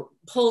will,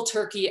 pull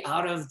Turkey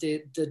out of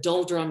the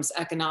doldrums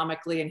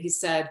economically. And he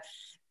said,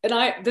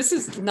 and this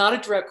is not a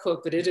direct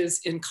quote, but it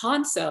is in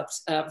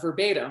concept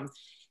verbatim.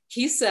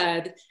 He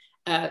said,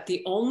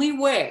 the only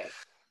way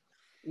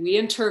we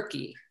in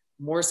Turkey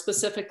more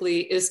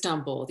specifically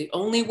Istanbul, the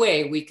only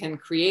way we can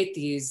create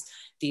these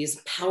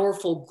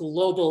powerful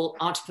global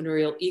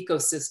entrepreneurial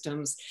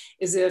ecosystems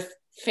is if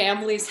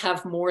families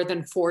have more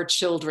than 4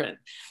 children,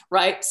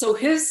 right? So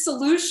his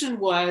solution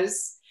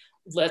was,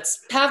 let's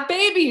have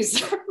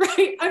babies,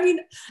 right? I mean,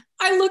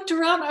 I looked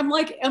around, I'm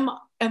like, am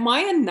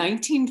I in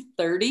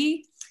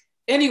 1930?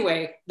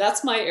 Anyway,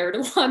 that's my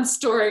Erdogan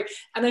story.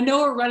 And I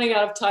know we're running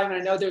out of time,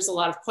 and I know there's a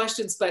lot of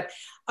questions, but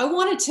I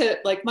wanted to,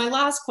 like, my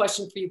last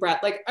question for you, Brad,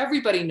 like,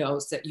 everybody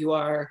knows that you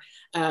are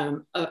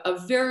a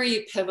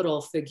very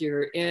pivotal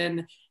figure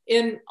in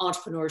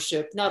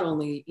entrepreneurship, not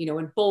only, you know,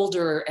 in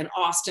Boulder and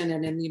Austin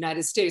and in the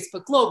United States,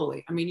 but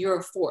globally. I mean, you're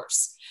a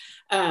force.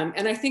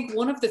 And I think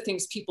one of the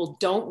things people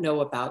don't know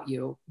about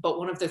you, but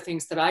one of the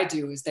things that I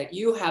do, is that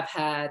you have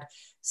had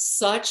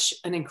such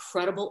an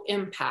incredible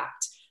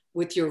impact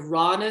with your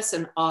rawness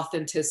and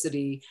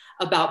authenticity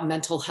about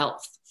mental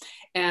health.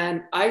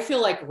 And I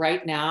feel like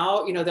right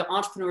now, you know, the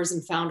entrepreneurs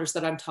and founders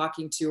that I'm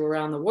talking to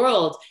around the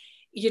world,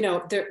 you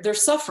know, they're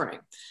suffering,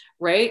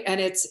 right? And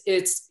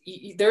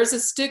there's a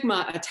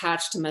stigma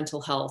attached to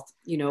mental health,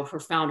 you know, for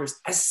founders,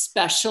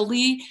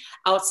 especially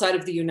outside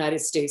of the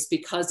United States,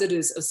 because it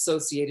is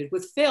associated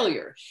with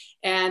failure.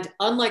 And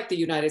unlike the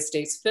United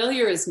States,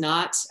 failure is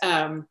not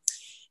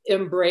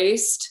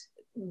embraced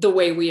the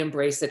way we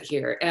embrace it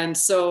here. And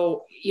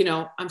so, you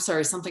know, I'm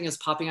sorry, something is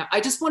popping up.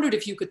 I just wondered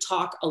if you could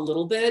talk a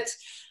little bit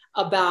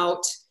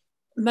about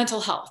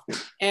mental health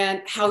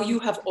and how you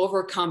have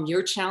overcome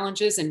your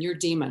challenges and your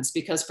demons.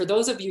 Because for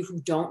those of you who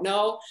don't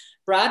know,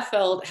 Brad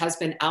Feld has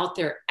been out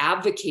there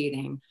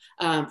advocating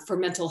for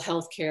mental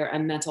health care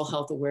and mental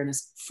health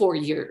awareness for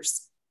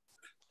years.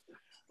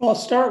 Well, I'll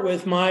start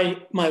with my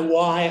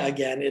why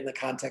again in the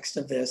context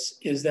of this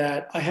is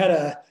that I had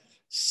a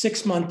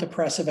 6-month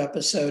depressive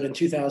episode in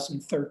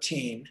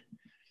 2013.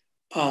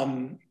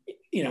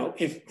 You know,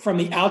 if from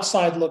the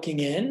outside looking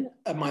in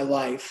of my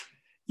life,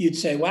 you'd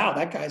say, wow,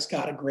 that guy's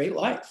got a great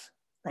life,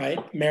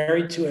 right?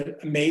 Married to an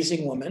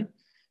amazing woman.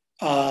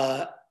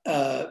 My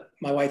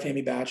wife,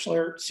 Amy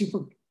Batchelor,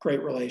 super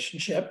great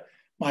relationship.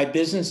 My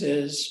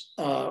businesses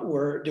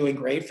were doing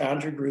great.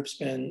 Foundry Group's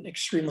been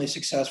extremely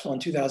successful. In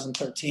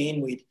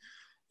 2013, we,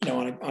 you know,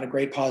 on a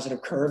great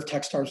positive curve.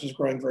 Techstars was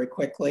growing very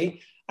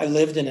quickly. I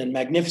lived in a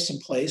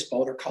magnificent place,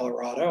 Boulder,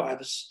 Colorado. I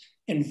was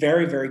in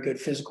very, very good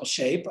physical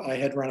shape. I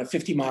had run a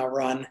 50-mile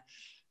run,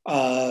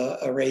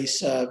 a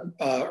race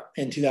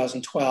in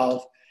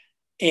 2012.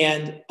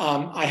 And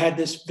I had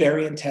this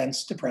very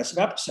intense depressive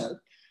episode.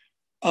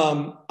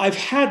 I've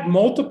had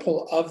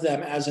multiple of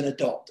them as an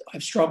adult.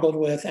 I've struggled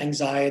with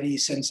anxiety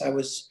since I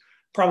was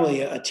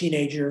probably a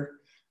teenager.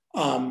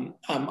 I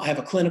have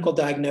a clinical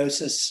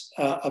diagnosis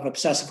of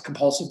obsessive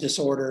compulsive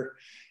disorder.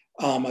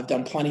 I've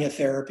done plenty of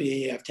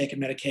therapy. I've taken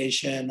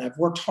medication. I've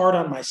worked hard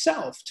on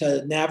myself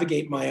to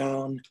navigate my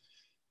own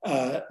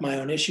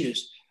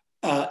issues.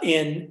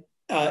 In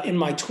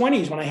my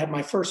 20s, when I had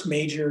my first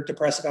major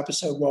depressive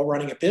episode while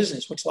running a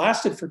business, which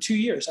lasted for 2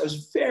 years, I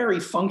was very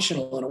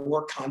functional in a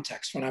work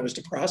context when I was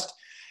depressed.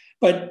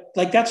 But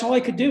like, that's all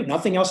I could do.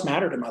 Nothing else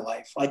mattered in my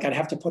life. Like, I'd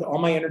have to put all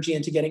my energy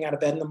into getting out of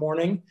bed in the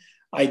morning.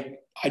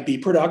 I'd be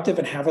productive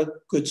and have a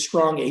good,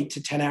 strong 8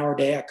 to 10 hour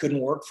day. I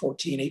couldn't work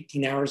 14,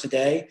 18 hours a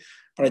day,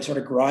 but I'd sort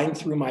of grind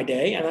through my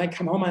day. And I'd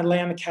come home, I'd lay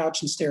on the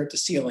couch and stare at the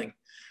ceiling,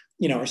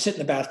 you know, or sit in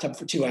the bathtub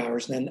for 2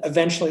 hours, and then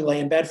eventually lay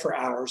in bed for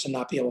hours and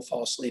not be able to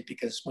fall asleep,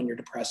 because when you're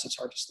depressed, it's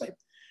hard to sleep.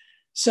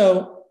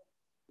 So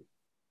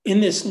in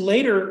this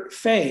later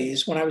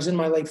phase, when I was in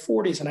my late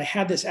 40s and I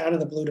had this out of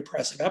the blue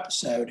depressive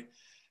episode,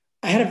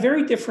 I had a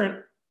very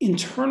different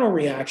internal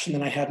reaction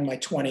than I had in my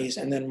 20s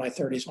and then my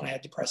 30s when I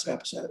had depressive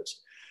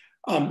episodes.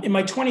 In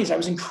my 20s, I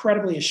was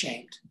incredibly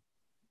ashamed.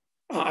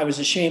 I was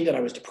ashamed that I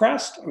was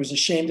depressed. I was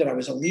ashamed that I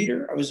was a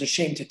leader. I was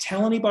ashamed to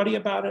tell anybody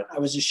about it. I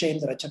was ashamed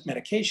that I took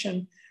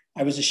medication.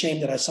 I was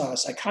ashamed that I saw a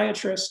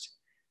psychiatrist.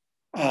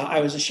 I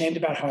was ashamed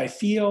about how I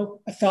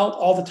felt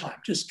all the time,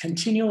 just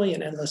continually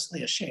and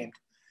endlessly ashamed.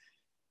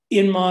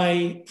 In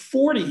my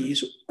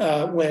 40s,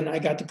 when I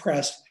got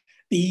depressed,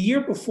 the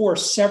year before,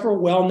 several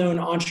well-known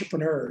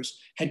entrepreneurs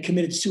had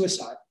committed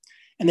suicide.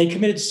 And they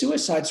committed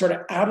suicide sort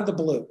of out of the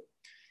blue.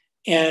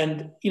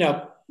 And, you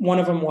know, one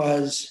of them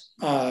was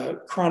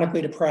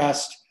chronically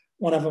depressed.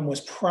 One of them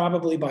was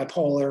probably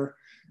bipolar.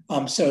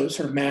 So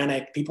sort of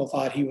manic. People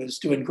thought he was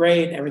doing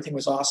great. Everything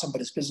was awesome, but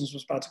his business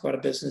was about to go out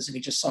of business and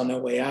he just saw no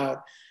way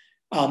out.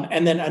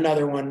 And then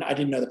another one, I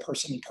didn't know the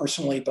person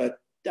personally, but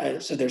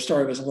so their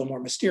story was a little more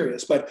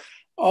mysterious. But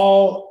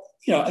all,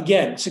 you know,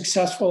 again,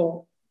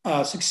 successful,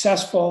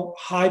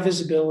 high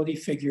visibility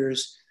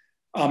figures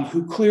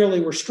who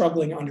clearly were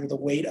struggling under the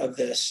weight of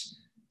this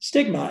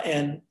stigma,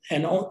 and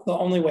the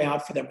only way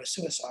out for them was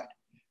suicide.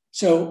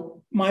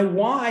 So my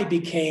why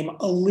became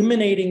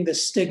eliminating the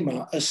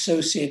stigma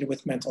associated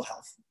with mental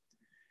health.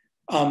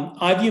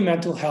 I view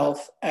mental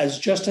health as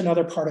just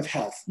another part of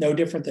health, no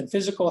different than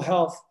physical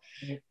health.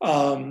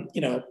 You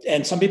know,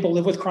 and some people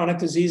live with chronic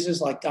diseases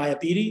like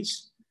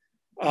diabetes,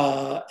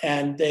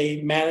 and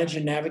they manage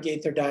and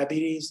navigate their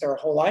diabetes their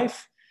whole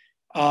life,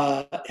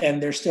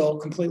 and they're still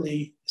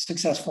completely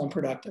successful and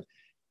productive.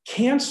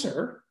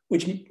 cancer,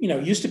 which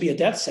used to be a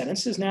death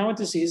sentence, is now a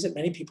disease that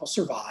many people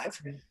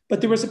survive.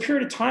 But there was a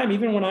period of time,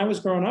 even when I was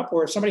growing up,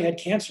 where if somebody had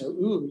cancer,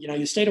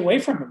 you stayed away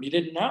from them. You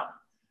didn't know.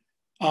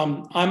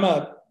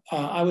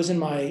 I was in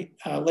my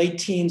late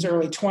teens,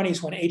 early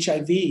 20s when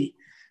HIV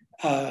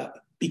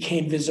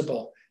became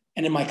visible.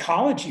 And in my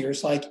college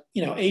years,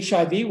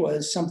 HIV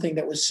was something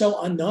that was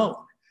so unknown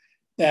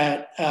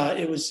that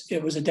it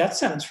was a death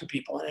sentence for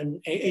people.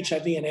 And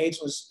HIV and AIDS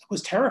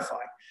was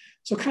terrifying.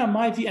 So kind of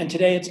my view, and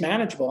today it's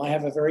manageable. I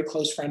have a very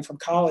close friend from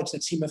college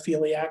that's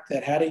hemophiliac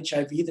that had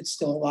HIV that's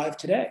still alive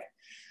today.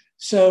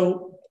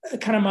 So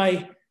kind of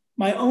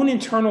my own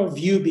internal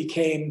view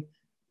became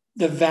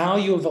the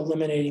value of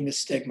eliminating the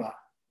stigma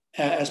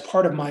as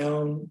part of my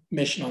own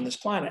mission on this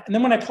planet. And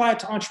then when I apply it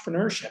to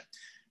entrepreneurship,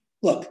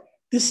 look,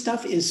 this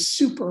stuff is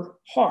super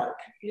hard.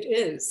 It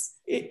is.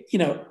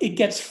 It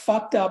gets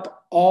fucked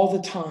up all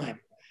the time.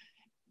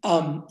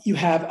 You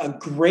have a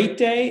great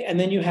day and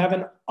then you have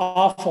an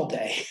awful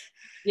day.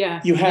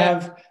 Yeah. You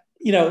have,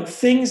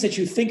 things that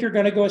you think are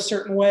going to go a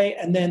certain way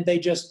and then they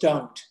just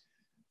don't.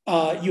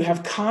 You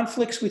have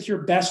conflicts with your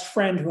best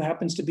friend who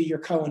happens to be your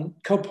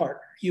co-partner.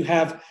 You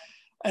have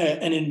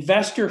an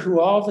investor who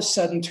all of a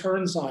sudden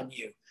turns on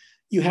you.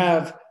 You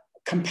have a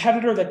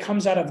competitor that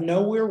comes out of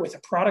nowhere with a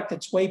product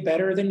that's way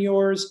better than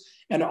yours,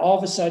 and all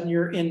of a sudden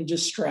you're in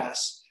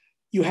distress.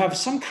 You have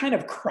some kind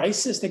of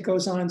crisis that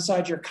goes on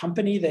inside your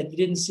company that you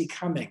didn't see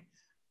coming.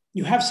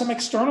 You have some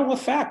external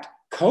effect,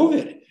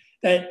 COVID,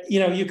 that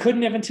you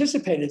couldn't have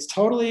anticipated. It's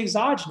totally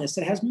exogenous.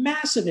 It has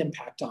massive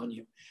impact on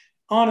you,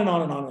 on and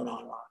on and on and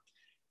on and on.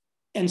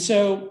 And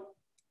so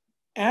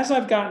as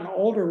I've gotten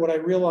older, what I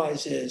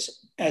realize is,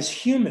 as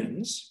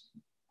humans,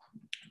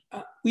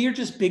 we are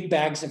just big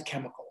bags of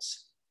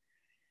chemicals.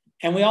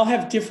 And we all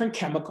have different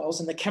chemicals,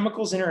 and the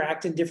chemicals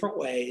interact in different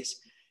ways.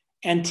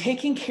 And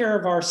taking care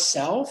of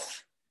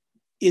ourselves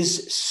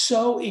is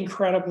so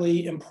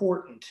incredibly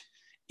important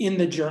in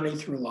the journey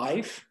through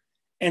life.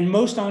 And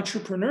most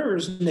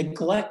entrepreneurs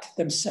neglect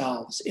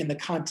themselves in the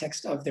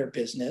context of their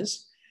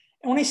business.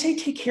 And when I say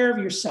take care of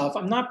yourself,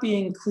 I'm not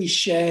being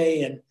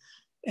cliche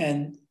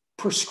and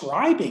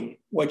prescribing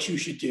what you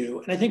should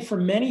do. And I think for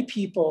many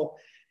people,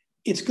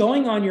 it's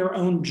going on your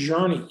own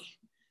journey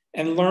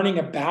and learning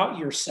about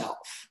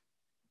yourself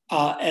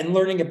and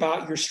learning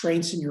about your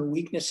strengths and your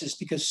weaknesses,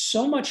 because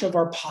so much of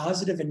our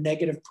positive and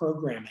negative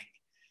programming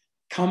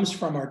comes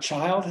from our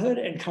childhood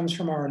and comes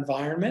from our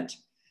environment.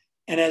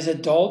 And as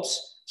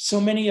adults,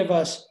 so many of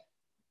us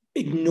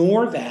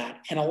ignore that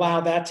and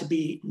allow that to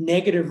be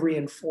negative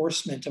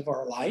reinforcement of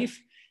our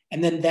life.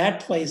 And then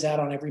that plays out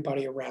on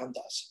everybody around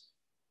us.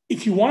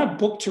 If you want a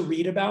book to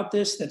read about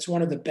this, that's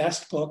one of the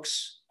best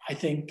books, I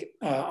think,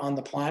 on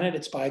the planet.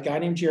 It's by a guy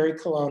named Jerry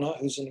Colonna,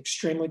 who's an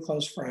extremely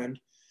close friend,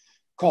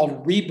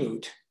 called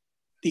Reboot,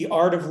 The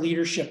Art of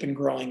Leadership and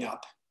Growing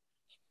Up.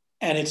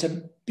 And it's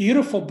a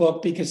beautiful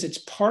book because it's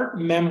part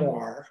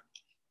memoir,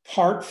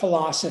 part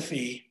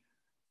philosophy,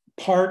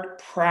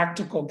 part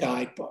practical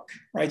guidebook,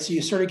 right? So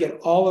you sort of get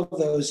all of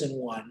those in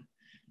one.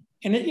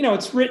 And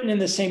it's written in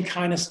the same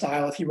kind of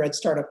style. If you read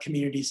Startup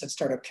Communities, that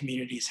Startup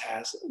Communities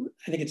has,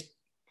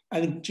 I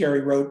think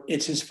Jerry wrote,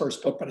 it's his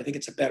first book, but I think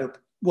it's better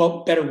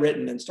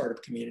written than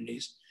Startup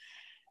Communities.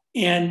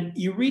 And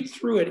you read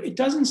through it, it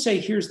doesn't say,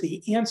 here's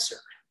the answer.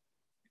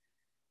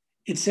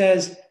 It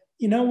says,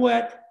 you know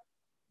what?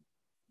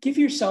 Give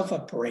yourself a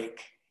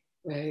break.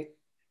 Right.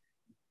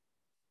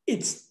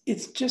 It's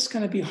just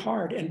going to be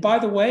hard. And by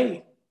the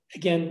way,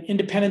 again,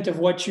 independent of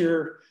what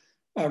your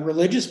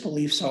religious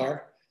beliefs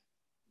are,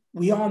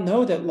 we all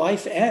know that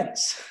life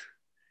ends.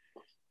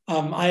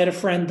 I had a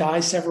friend die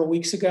several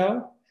weeks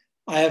ago.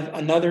 I have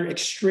another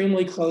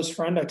extremely close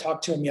friend. I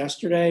talked to him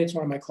yesterday. It's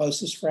one of my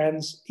closest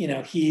friends.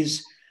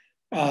 He's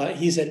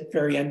at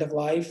very end of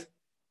life.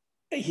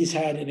 He's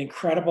had an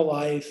incredible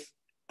life,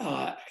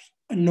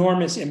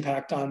 enormous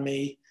impact on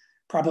me,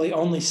 probably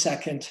only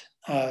second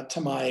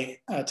to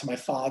my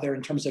father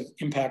in terms of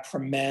impact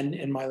from men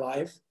in my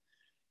life.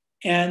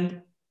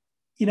 And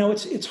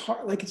it's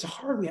hard. It's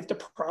hard. We have to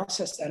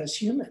process that as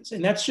humans,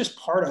 and that's just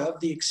part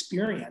of the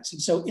experience.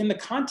 And so, in the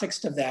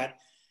context of that,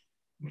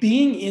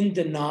 being in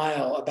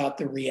denial about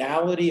the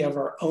reality of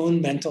our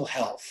own mental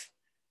health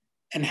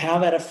and how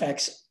that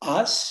affects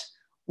us,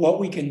 what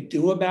we can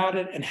do about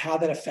it, and how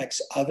that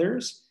affects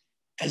others,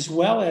 as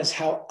well as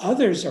how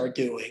others are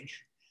doing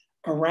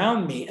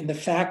around me, and the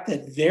fact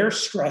that their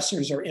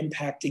stressors are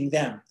impacting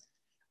them,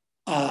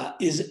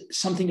 is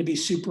something to be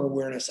super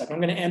awareness of. I'm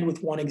going to end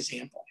with one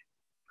example.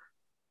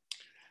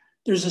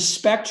 There's a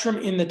spectrum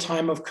in the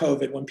time of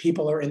COVID when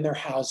people are in their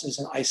houses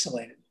and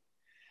isolated.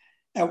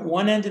 At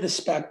one end of the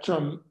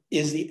spectrum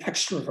is the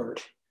extrovert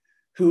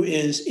who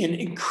is in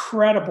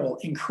incredible,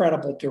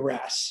 incredible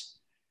duress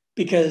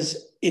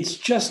because it's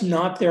just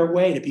not their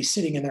way to be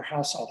sitting in their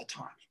house all the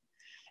time.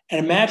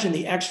 And imagine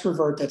the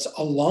extrovert that's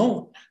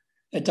alone,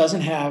 that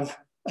doesn't have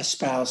a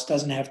spouse,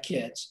 doesn't have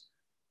kids.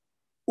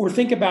 Or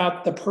think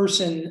about the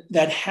person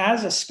that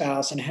has a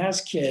spouse and has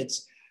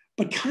kids,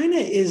 but kind of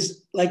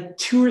is like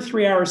 2 or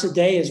 3 hours a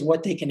day is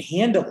what they can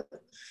handle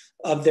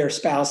of their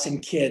spouse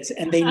and kids,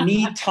 and they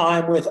need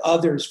time with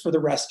others for the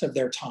rest of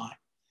their time.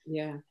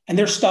 Yeah. And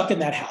they're stuck in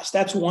that house.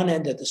 That's one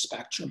end of the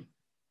spectrum.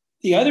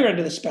 The other end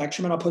of the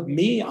spectrum, and I'll put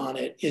me on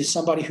it, is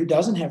somebody who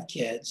doesn't have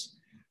kids,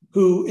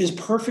 who is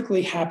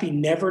perfectly happy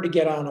never to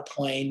get on a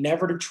plane,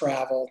 never to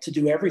travel, to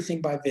do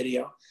everything by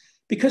video.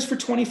 Because for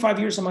 25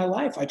 years of my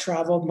life, I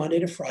traveled Monday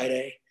to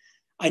Friday.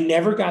 I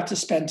never got to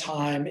spend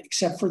time,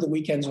 except for the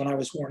weekends when I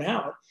was worn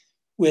out,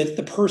 with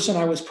the person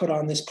I was put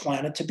on this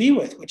planet to be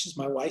with, which is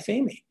my wife,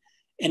 Amy.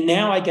 And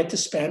now I get to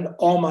spend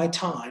all my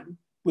time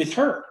with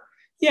her.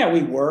 Yeah,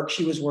 we work.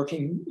 She was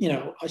working,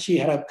 she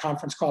had a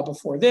conference call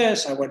before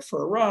this. I went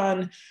for a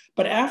run.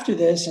 But after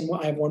this, and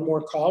I have one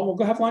more call, we'll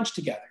go have lunch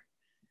together.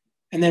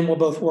 And then we'll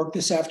both work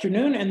this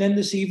afternoon. And then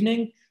this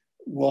evening,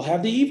 we'll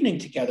have the evening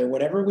together,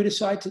 whatever we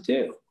decide to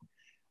do.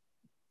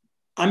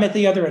 I'm at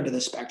the other end of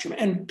the spectrum,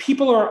 and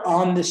people are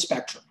on this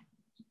spectrum.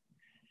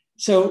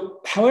 So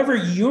however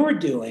you're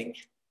doing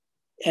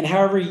and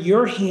however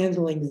you're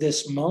handling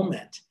this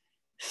moment,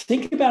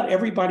 think about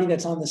everybody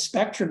that's on the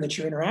spectrum that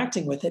you're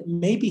interacting with that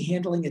may be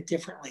handling it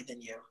differently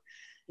than you.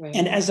 Right.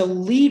 And as a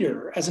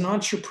leader, as an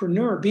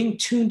entrepreneur, being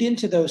tuned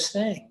into those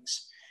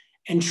things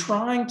and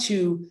trying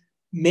to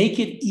make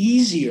it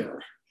easier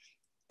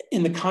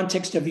in the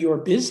context of your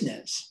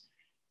business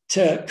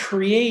to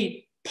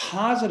create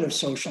positive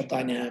social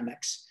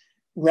dynamics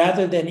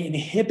rather than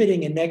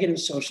inhibiting a negative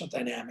social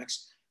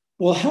dynamics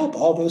will help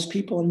all those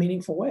people in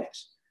meaningful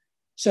ways.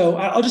 So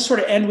I'll just sort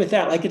of end with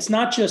that. Like, it's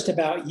not just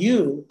about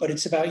you, but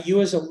it's about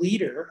you as a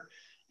leader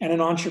and an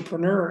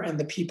entrepreneur and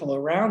the people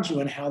around you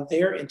and how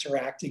they're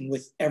interacting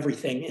with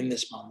everything in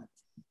this moment.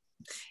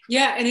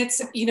 Yeah. And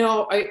it's,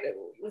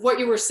 what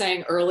you were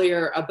saying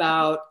earlier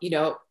about,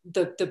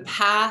 the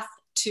path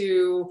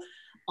to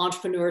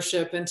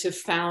entrepreneurship and to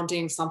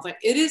founding something,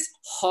 it is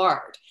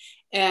hard.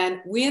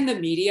 And we in the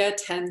media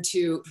tend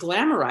to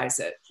glamorize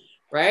it,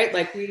 right?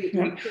 Like we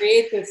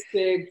create this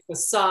big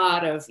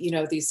facade of,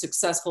 these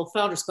successful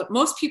founders, but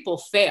most people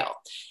fail.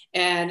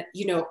 And,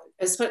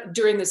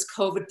 during this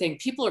COVID thing,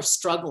 people are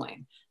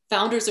struggling.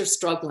 Founders are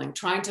struggling,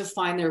 trying to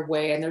find their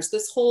way. And there's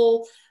this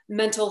whole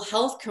mental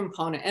health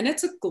component, and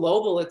it's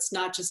it's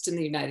not just in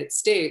the United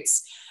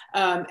States.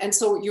 And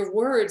so your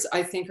words,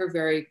 I think, are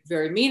very,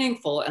 very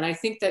meaningful. And I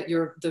think that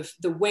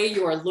the way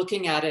you are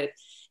looking at it,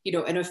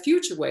 in a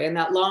future way, and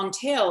that long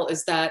tail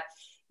is that,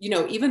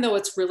 even though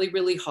it's really,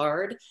 really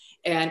hard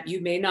and you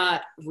may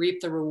not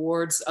reap the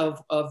rewards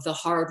of the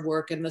hard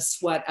work and the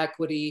sweat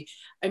equity,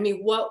 I mean,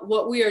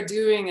 what we are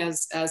doing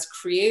as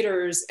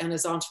creators and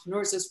as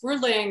entrepreneurs is we're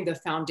laying the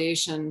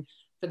foundation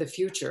for the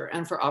future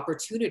and for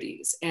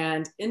opportunities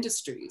and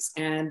industries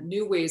and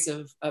new ways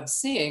of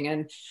seeing.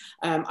 And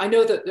I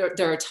know that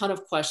there are a ton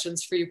of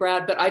questions for you,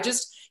 Brad, but I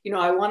just,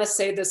 I want to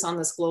say this on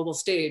this global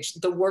stage,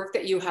 the work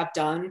that you have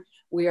done,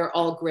 we are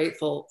all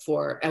grateful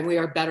for, and we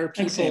are better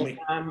people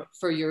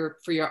for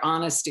your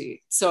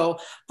honesty. So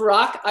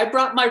Barack, I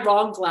brought my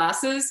wrong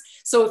glasses.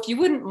 So if you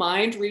wouldn't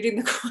mind reading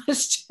the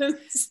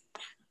questions.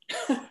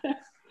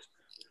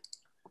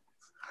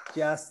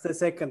 Just a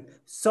second.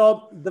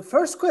 So the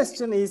first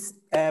question is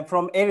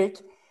from Eric.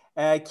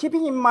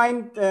 Keeping in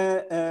mind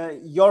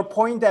your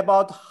point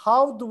about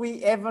how do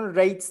we even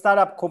rate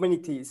startup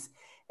communities,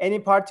 any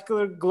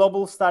particular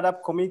global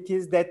startup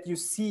communities that you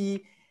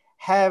see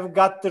have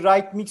got the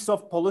right mix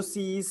of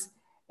policies,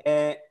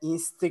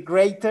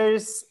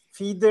 instigators,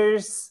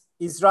 feeders,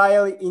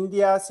 Israel,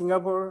 India,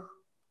 Singapore?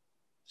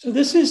 So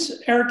this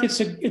is, Eric,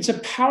 it's a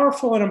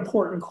powerful and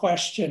important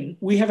question.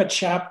 We have a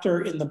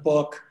chapter in the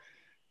book,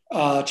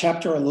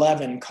 chapter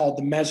 11, called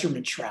The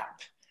Measurement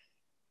Trap.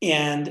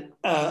 And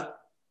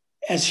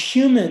as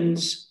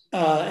humans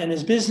and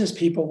as business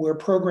people, we're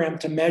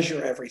programmed to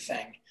measure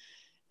everything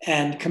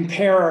and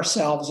compare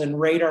ourselves and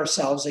rate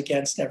ourselves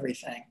against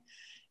everything.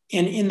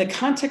 And in the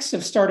context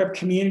of startup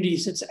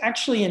communities, it's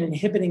actually an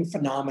inhibiting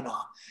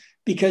phenomenon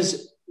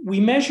because we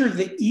measure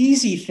the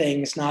easy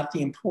things, not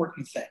the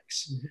important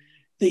things. Mm-hmm.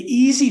 The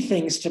easy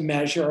things to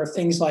measure are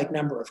things like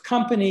number of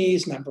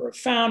companies, number of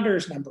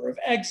founders, number of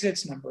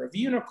exits, number of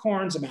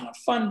unicorns, amount of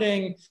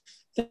funding,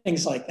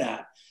 things like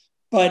that.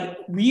 But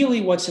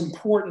really what's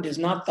important is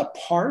not the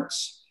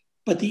parts,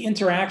 but the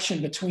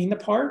interaction between the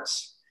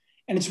parts.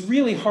 And it's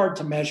really hard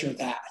to measure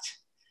that.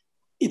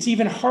 It's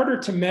even harder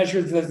to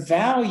measure the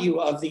value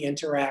of the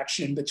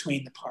interaction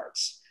between the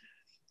parts.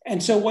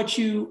 And so what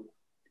you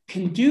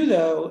can do,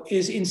 though,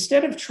 is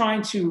instead of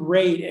trying to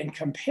rate and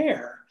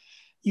compare,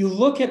 you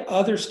look at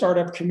other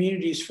startup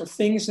communities for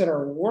things that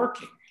are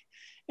working,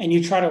 and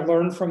you try to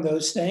learn from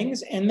those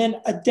things and then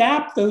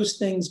adapt those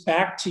things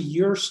back to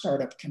your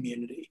startup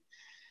community.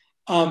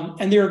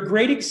 And there are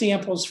great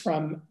examples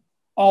from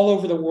all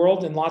over the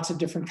world in lots of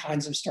different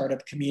kinds of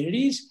startup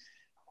communities.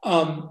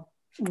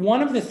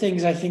 One of the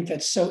things I think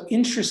that's so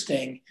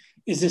interesting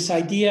is this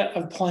idea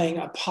of playing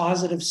a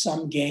positive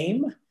sum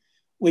game,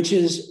 which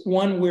is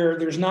one where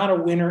there's not a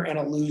winner and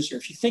a loser.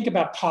 If you think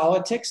about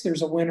politics,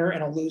 there's a winner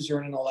and a loser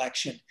in an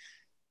election.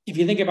 If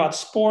you think about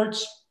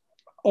sports,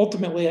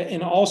 ultimately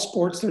in all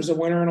sports, there's a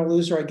winner and a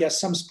loser. I guess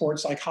some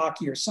sports like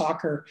hockey or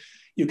soccer,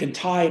 You can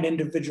tie an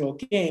individual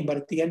game, but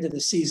at the end of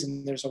the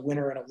season, there's a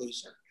winner and a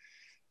loser.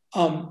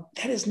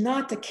 That is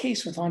not the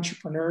case with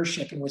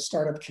entrepreneurship and with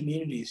startup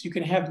communities. You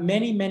can have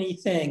many, many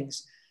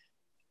things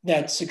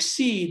that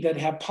succeed that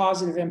have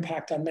positive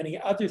impact on many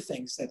other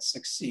things that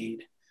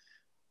succeed.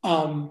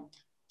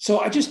 So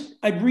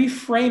I'd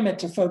reframe it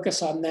to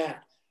focus on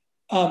that.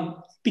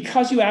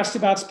 Because you asked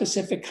about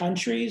specific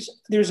countries,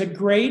 there's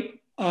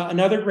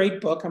another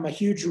great book. I'm a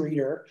huge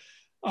reader.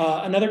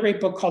 Another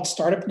great book called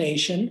Startup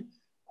Nation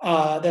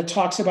that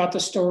talks about the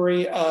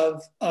story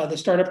of the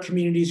startup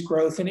community's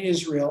growth in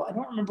Israel. I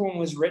don't remember when it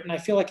was written. I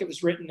feel like it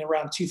was written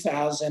around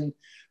 2000.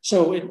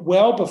 So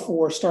well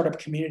before Startup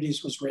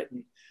Communities was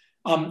written.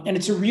 And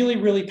it's a really,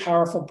 really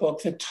powerful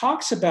book that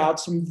talks about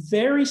some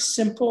very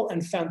simple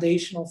and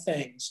foundational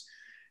things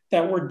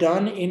that were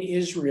done in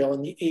Israel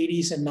in the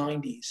 80s and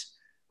 90s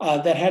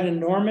that had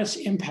enormous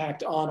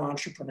impact on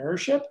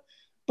entrepreneurship,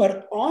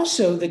 but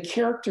also the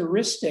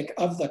characteristic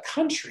of the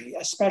country,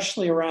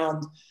 especially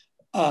around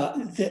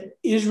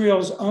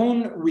Israel's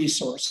own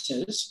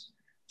resources,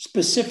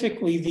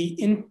 specifically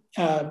the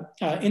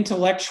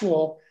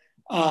intellectual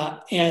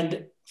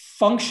and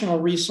functional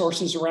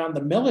resources around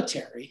the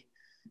military,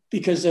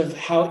 because of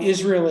how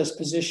Israel is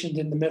positioned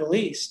in the Middle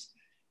East,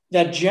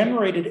 that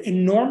generated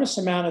enormous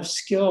amount of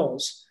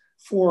skills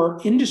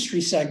for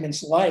industry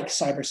segments like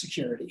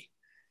cybersecurity.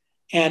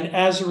 And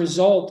as a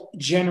result,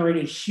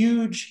 generated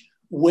huge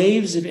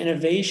waves of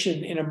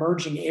innovation in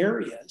emerging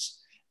areas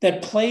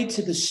that played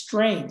to the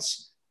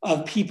strengths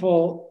of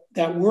people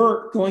that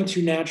were going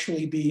to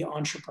naturally be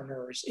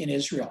entrepreneurs in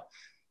Israel.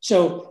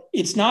 So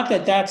it's not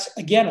that that's,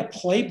 again, a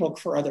playbook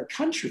for other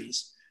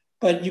countries,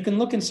 but you can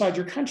look inside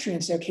your country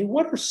and say, okay,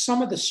 what are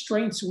some of the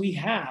strengths we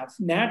have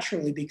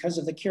naturally because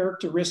of the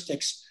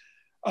characteristics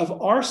of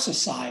our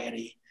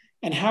society?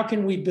 And how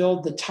can we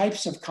build the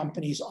types of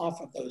companies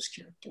off of those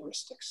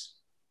characteristics?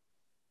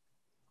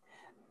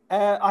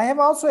 I have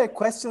also a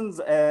question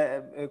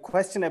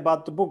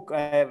about the book,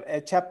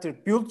 a chapter,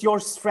 Build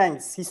Your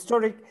Strengths.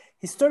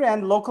 History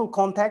and local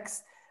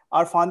context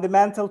are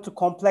fundamental to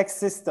complex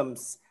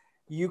systems.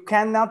 You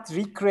cannot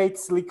recreate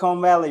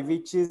Silicon Valley,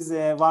 which is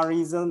one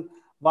reason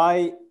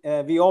why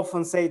we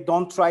often say,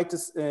 don't try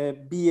to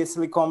be a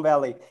Silicon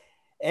Valley.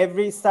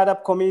 Every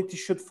startup community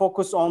should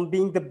focus on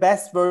being the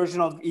best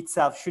version of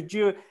itself. Should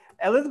you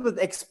a little bit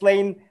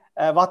explain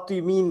what do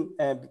you mean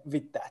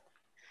with that?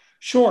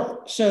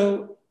 Sure.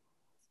 So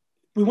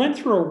we went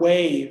through a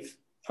wave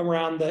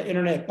around the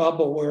internet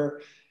bubble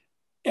where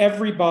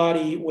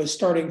everybody was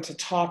starting to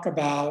talk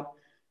about,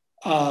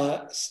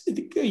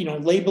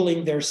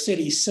 labeling their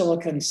city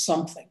Silicon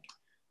something,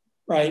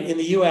 right? In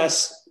the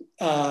US,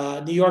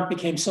 New York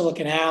became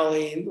Silicon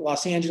Alley,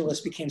 Los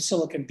Angeles became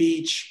Silicon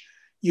Beach,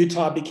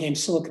 Utah became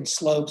Silicon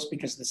Slopes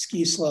because of the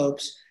ski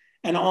slopes,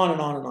 and on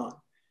and on and on.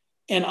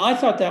 And I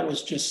thought that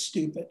was just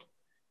stupid.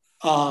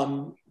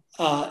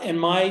 And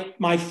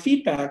my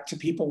feedback to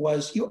people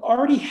was, you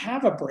already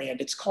have a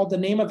brand. It's called the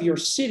name of your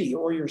city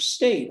or your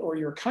state or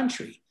your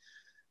country.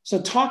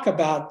 So talk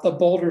about the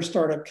Boulder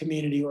startup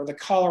community or the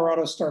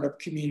Colorado startup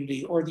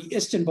community or the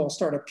Istanbul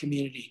startup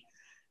community.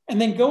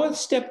 And then go a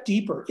step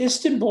deeper.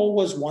 Istanbul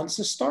was once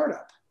a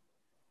startup.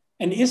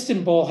 And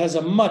Istanbul has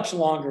a much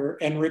longer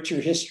and richer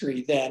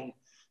history than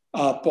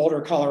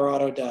Boulder,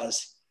 Colorado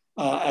does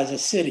as a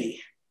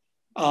city.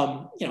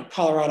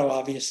 Colorado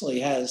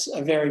obviously has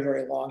a very,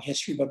 very long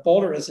history, but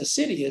Boulder as a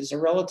city is a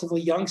relatively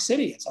young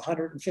city. It's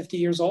 150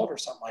 years old or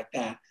something like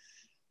that.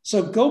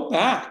 So go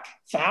back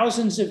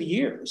thousands of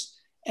years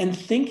and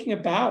thinking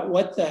about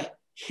what the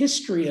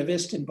history of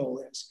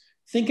Istanbul is.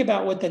 Think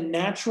about what the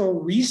natural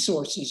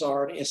resources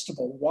are in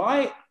Istanbul.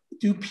 Why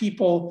do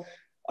people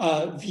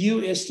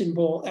view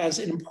Istanbul as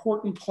an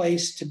important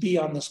place to be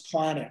on this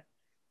planet?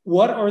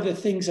 What are the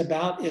things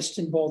about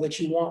Istanbul that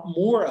you want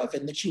more of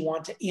and that you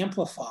want to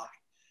amplify?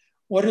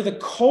 What are the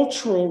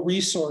cultural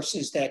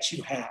resources that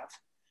you have?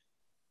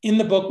 In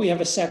the book, we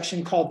have a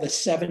section called The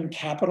 7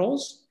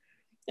 Capitals.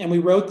 And we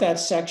wrote that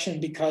section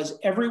because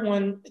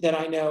everyone that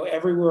I know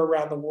everywhere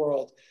around the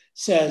world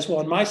says,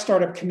 well, in my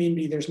startup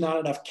community, there's not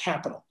enough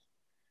capital.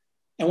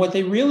 And what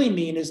they really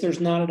mean is there's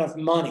not enough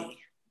money,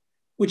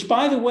 which,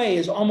 by the way,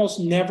 is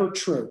almost never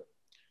true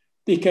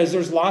because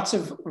there's lots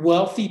of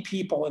wealthy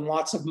people and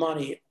lots of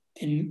money.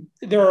 And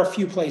there are a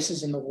few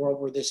places in the world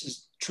where this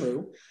is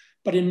true.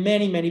 But in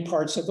many, many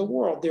parts of the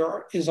world,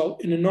 there is an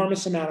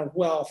enormous amount of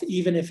wealth,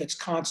 even if it's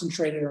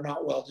concentrated or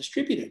not well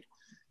distributed.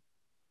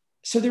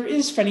 So there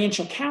is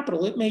financial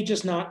capital. It may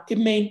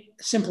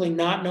simply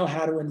not know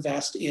how to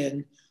invest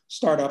in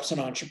startups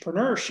and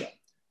entrepreneurship.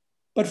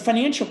 But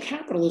financial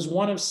capital is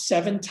one of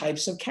 7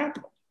 types of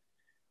capital.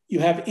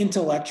 You have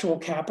intellectual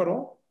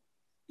capital,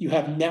 you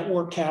have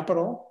network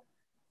capital,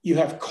 you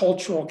have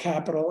cultural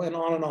capital, and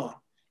on,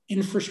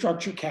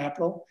 infrastructure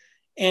capital.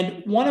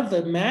 And one of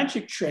the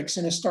magic tricks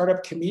in a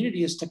startup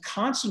community is to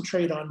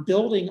concentrate on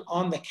building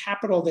on the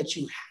capital that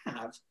you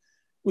have,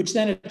 which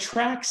then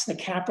attracts the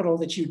capital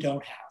that you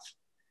don't have,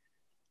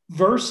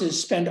 versus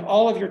spend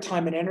all of your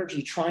time and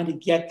energy trying to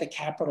get the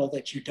capital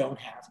that you don't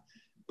have.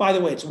 by the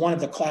way, it's one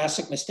of the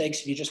classic mistakes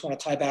if you just want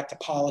to tie back to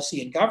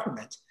policy and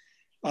government,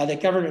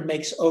 that government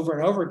makes over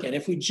and over again.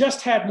 If we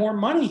just had more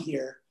money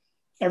here,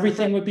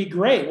 everything would be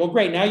great. Well,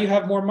 great, now you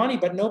have more money,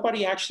 but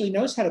nobody actually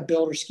knows how to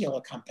build or scale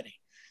a company.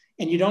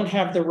 And you don't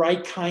have the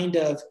right kind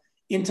of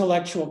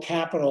intellectual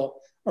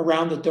capital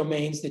around the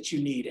domains that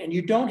you need. And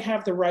you don't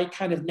have the right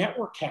kind of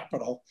network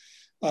capital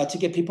to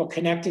get people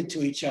connected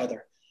to each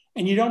other.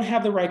 And you don't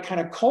have the right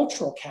kind of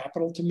cultural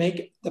capital to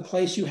make the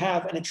place you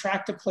have an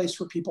attractive place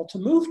for people to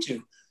move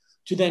to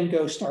then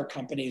go start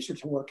companies or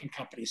to work in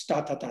companies,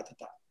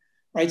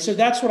 right? So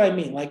that's what I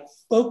mean. Like,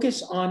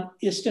 focus on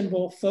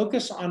Istanbul,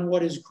 focus on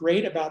what is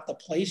great about the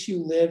place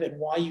you live and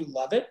why you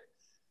love it.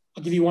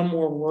 I'll give you one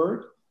more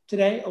word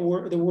today.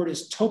 The word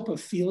is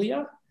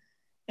topophilia.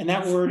 And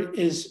that word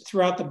is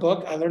throughout the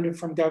book. I learned it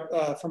from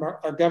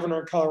our governor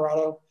in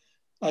Colorado,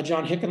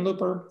 John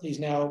Hickenlooper. He's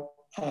now,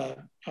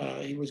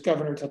 he was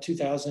governor until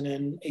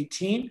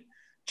 2018.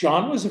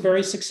 John was a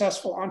very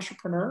successful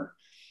entrepreneur.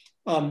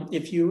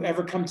 If you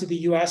ever come to the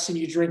US and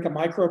you drink a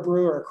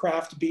microbrew or a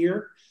craft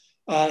beer,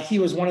 he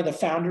was one of the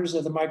founders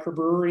of the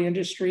microbrewery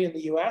industry in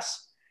the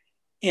US.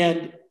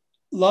 And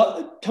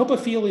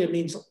topophilia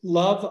means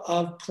love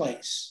of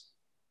place.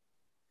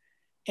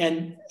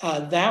 And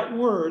that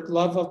word,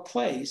 love of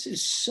place,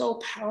 is so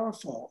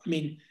powerful. I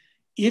mean,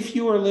 if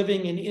you are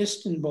living in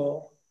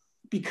Istanbul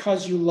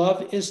because you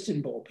love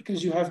Istanbul,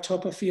 because you have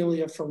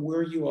topophilia for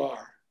where you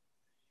are,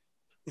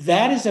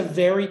 that is a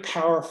very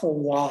powerful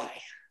why.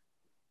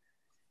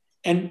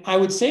 And I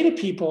would say to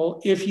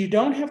people, if you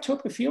don't have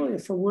topophilia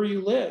for where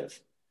you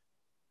live,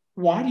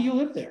 why do you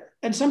live there?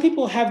 And some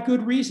people have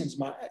good reasons.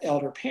 My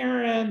elder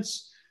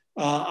parents,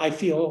 I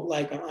feel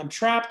like I'm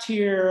trapped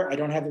here. I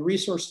don't have the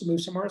resource to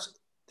move somewhere else.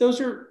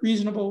 Those are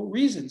reasonable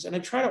reasons. And I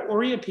try to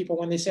orient people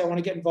when they say, I want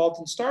to get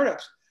involved in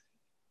startups,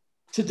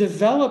 to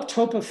develop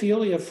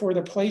topophilia for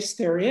the place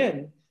they're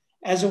in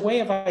as a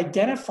way of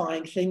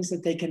identifying things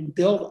that they can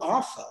build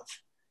off of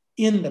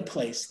in the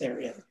place they're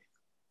in.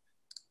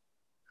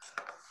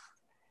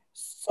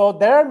 So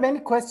there are many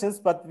questions,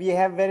 but we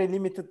have very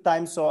limited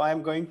time. So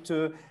I'm going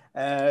to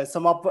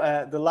sum up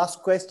the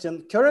last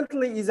question.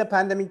 Currently is a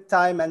pandemic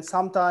time, and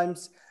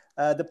sometimes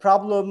the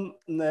problem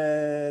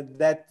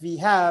that we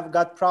have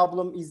got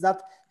problem is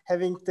not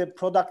having the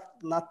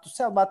product not to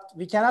sell, but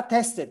we cannot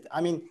test it.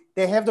 I mean,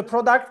 they have the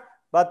product,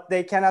 but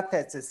they cannot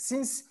test it.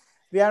 Since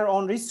we are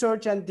on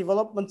research and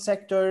development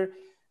sector,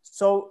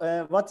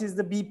 so what is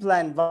the B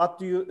plan? What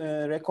do you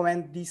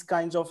recommend these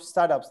kinds of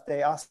startups?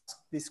 They ask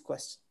this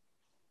question.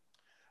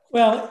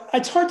 Well,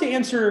 it's hard to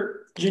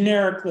answer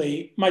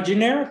generically. My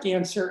generic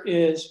answer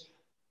is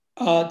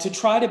to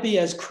try to be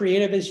as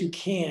creative as you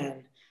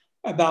can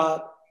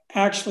about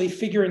actually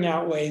figuring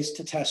out ways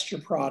to test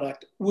your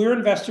product. We're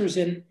investors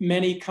in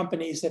many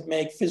companies that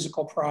make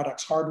physical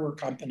products, hardware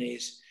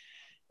companies.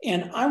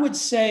 And I would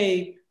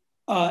say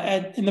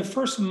in the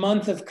first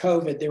month of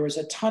COVID, there was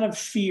a ton of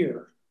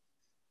fear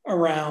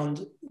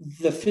around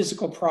the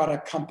physical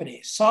product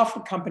companies,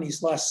 software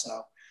companies less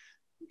so,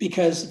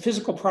 because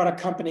physical product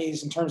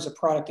companies, in terms of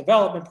product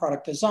development,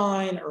 product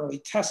design, early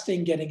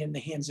testing, getting in the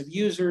hands of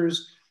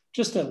users,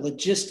 just the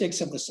logistics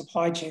of the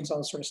supply chains, all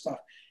this sort of stuff.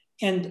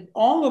 And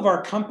all of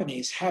our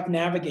companies have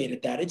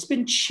navigated that. It's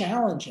been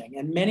challenging,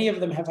 and many of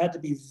them have had to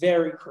be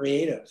very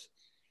creative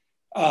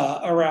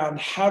around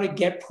how to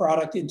get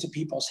product into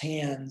people's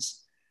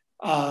hands,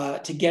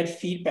 to get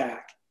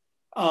feedback.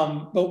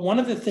 But one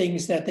of the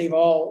things that they've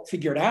all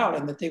figured out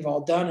and that they've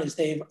all done is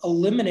they've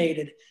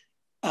eliminated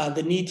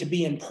the need to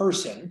be in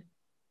person.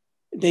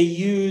 They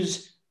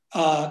use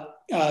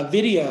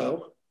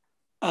video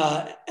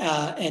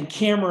and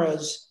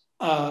cameras,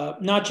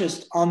 not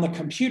just on the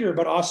computer,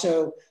 but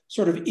also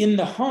sort of in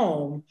the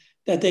home,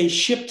 that they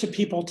ship to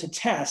people to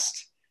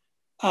test,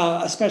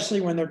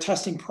 especially when they're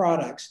testing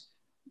products.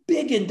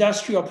 Big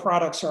industrial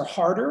products are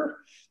harder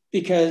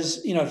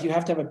because, you know, if you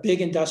have to have a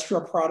big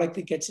industrial product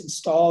that gets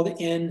installed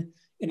in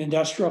an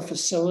industrial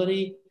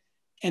facility.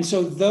 And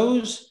so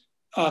those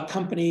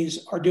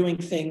companies are doing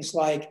things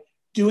like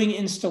doing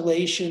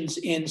installations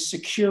in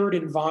secured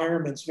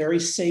environments, very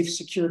safe,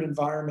 secured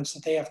environments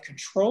that they have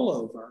control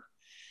over.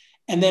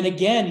 And then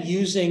again,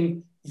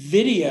 using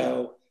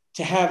video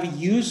to have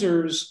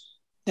users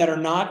that are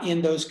not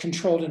in those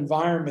controlled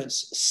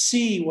environments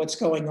see what's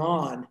going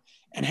on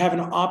and have an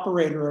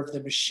operator of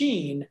the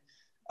machine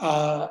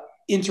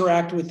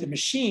interact with the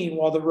machine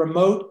while the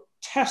remote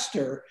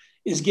tester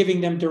is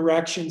giving them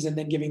directions and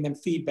then giving them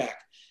feedback.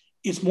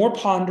 It's more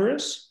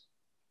ponderous,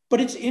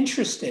 but it's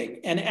interesting.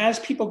 And as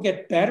people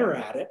get better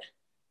at it,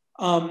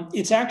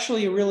 it's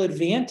actually a real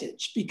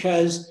advantage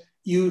because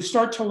you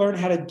start to learn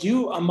how to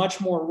do a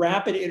much more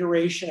rapid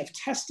iteration of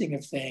testing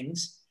of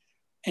things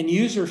and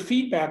user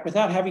feedback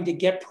without having to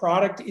get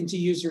product into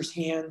users'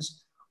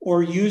 hands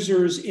or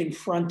users in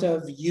front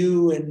of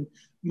you and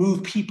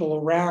move people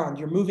around.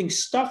 You're moving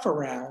stuff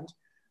around,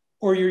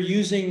 or you're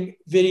using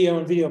video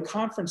and video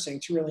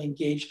conferencing to really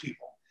engage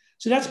people.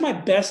 So that's my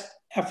best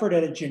effort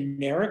at a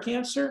generic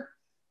answer.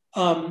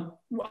 I'll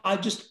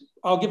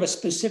give a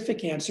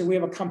specific answer. We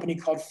have a company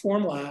called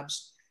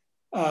Formlabs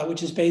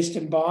which is based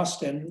in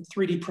Boston,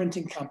 3D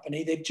printing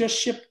company. They've just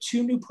shipped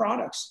 2 new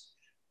products.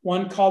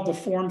 One called the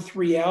Form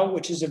 3L,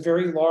 which is a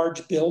very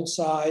large build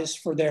size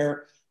for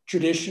their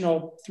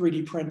traditional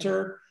 3D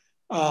printer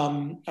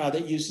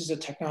that uses a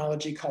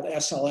technology called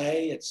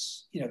SLA.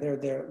 It's, they're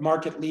the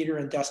market leader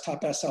in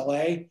desktop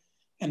SLA.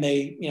 And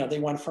they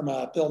went from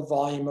a build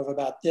volume of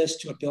about this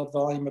to a build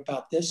volume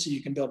about this, so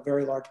you can build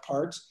very large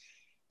parts.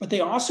 But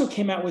they also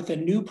came out with a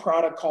new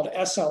product called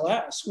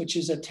SLS, which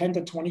is a $10,000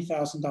 to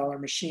 $20,000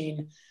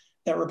 machine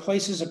that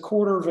replaces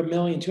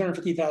 $250,000,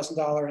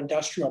 $250,000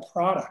 industrial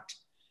product.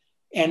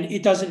 And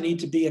it doesn't need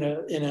to be in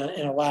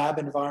a lab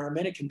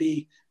environment. It can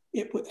be,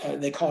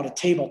 they call it a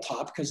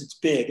tabletop because it's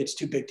big. It's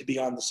too big to be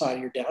on the side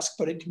of your desk,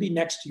 but it can be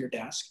next to your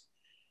desk.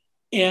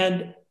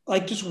 And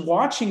like just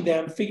watching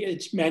them,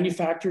 it's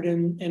manufactured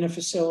in a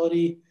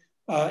facility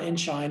in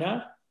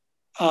China.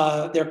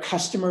 Their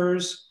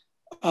customers,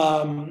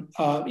 are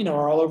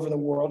all over the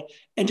world.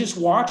 And just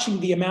watching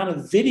the amount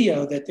of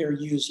video that they're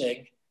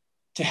using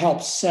to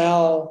help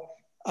sell,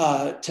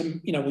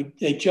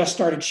 they just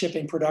started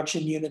shipping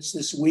production units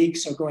this week.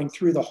 So going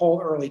through the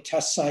whole early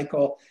test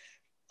cycle,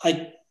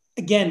 like,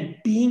 again,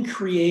 being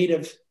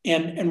creative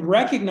and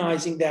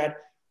recognizing that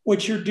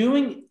what you're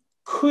doing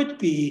could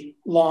be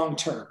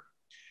long-term.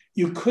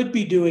 You could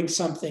be doing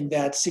something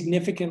that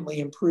significantly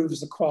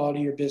improves the quality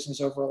of your business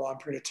over a long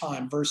period of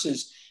time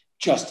versus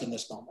just in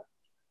this moment.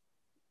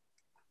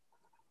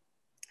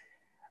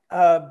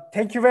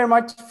 Thank you very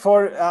much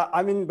for,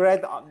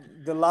 Brad,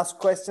 the last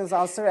questions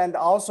answer, and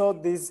also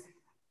this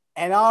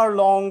an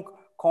hour-long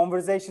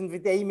conversation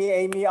with Amy.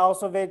 Amy,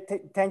 also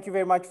thank you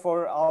very much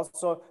for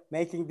also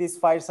making this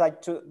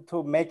fireside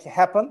to make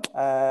happen.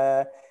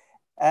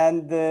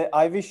 And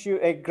I wish you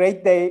a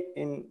great day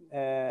in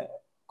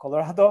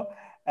Colorado,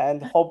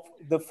 and hope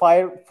the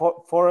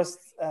forest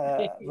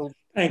will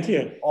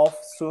be off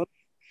soon.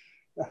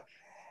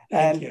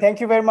 Thank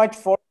you very much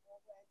for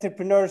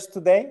entrepreneurs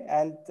today,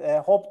 and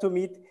hope to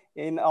meet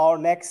in our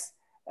next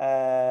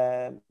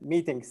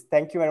meetings.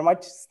 Thank you very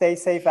much. Stay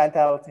safe and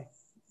healthy.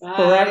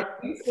 Bye.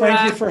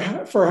 Thank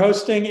you for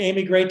hosting,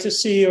 Amy. Great to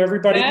see you.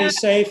 Everybody be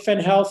safe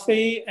and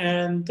healthy,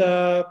 and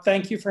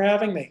thank you for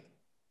having me.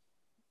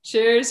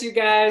 Cheers, you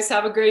guys.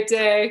 Have a great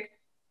day.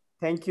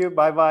 Thank you.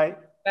 Bye-bye.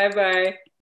 Bye-bye.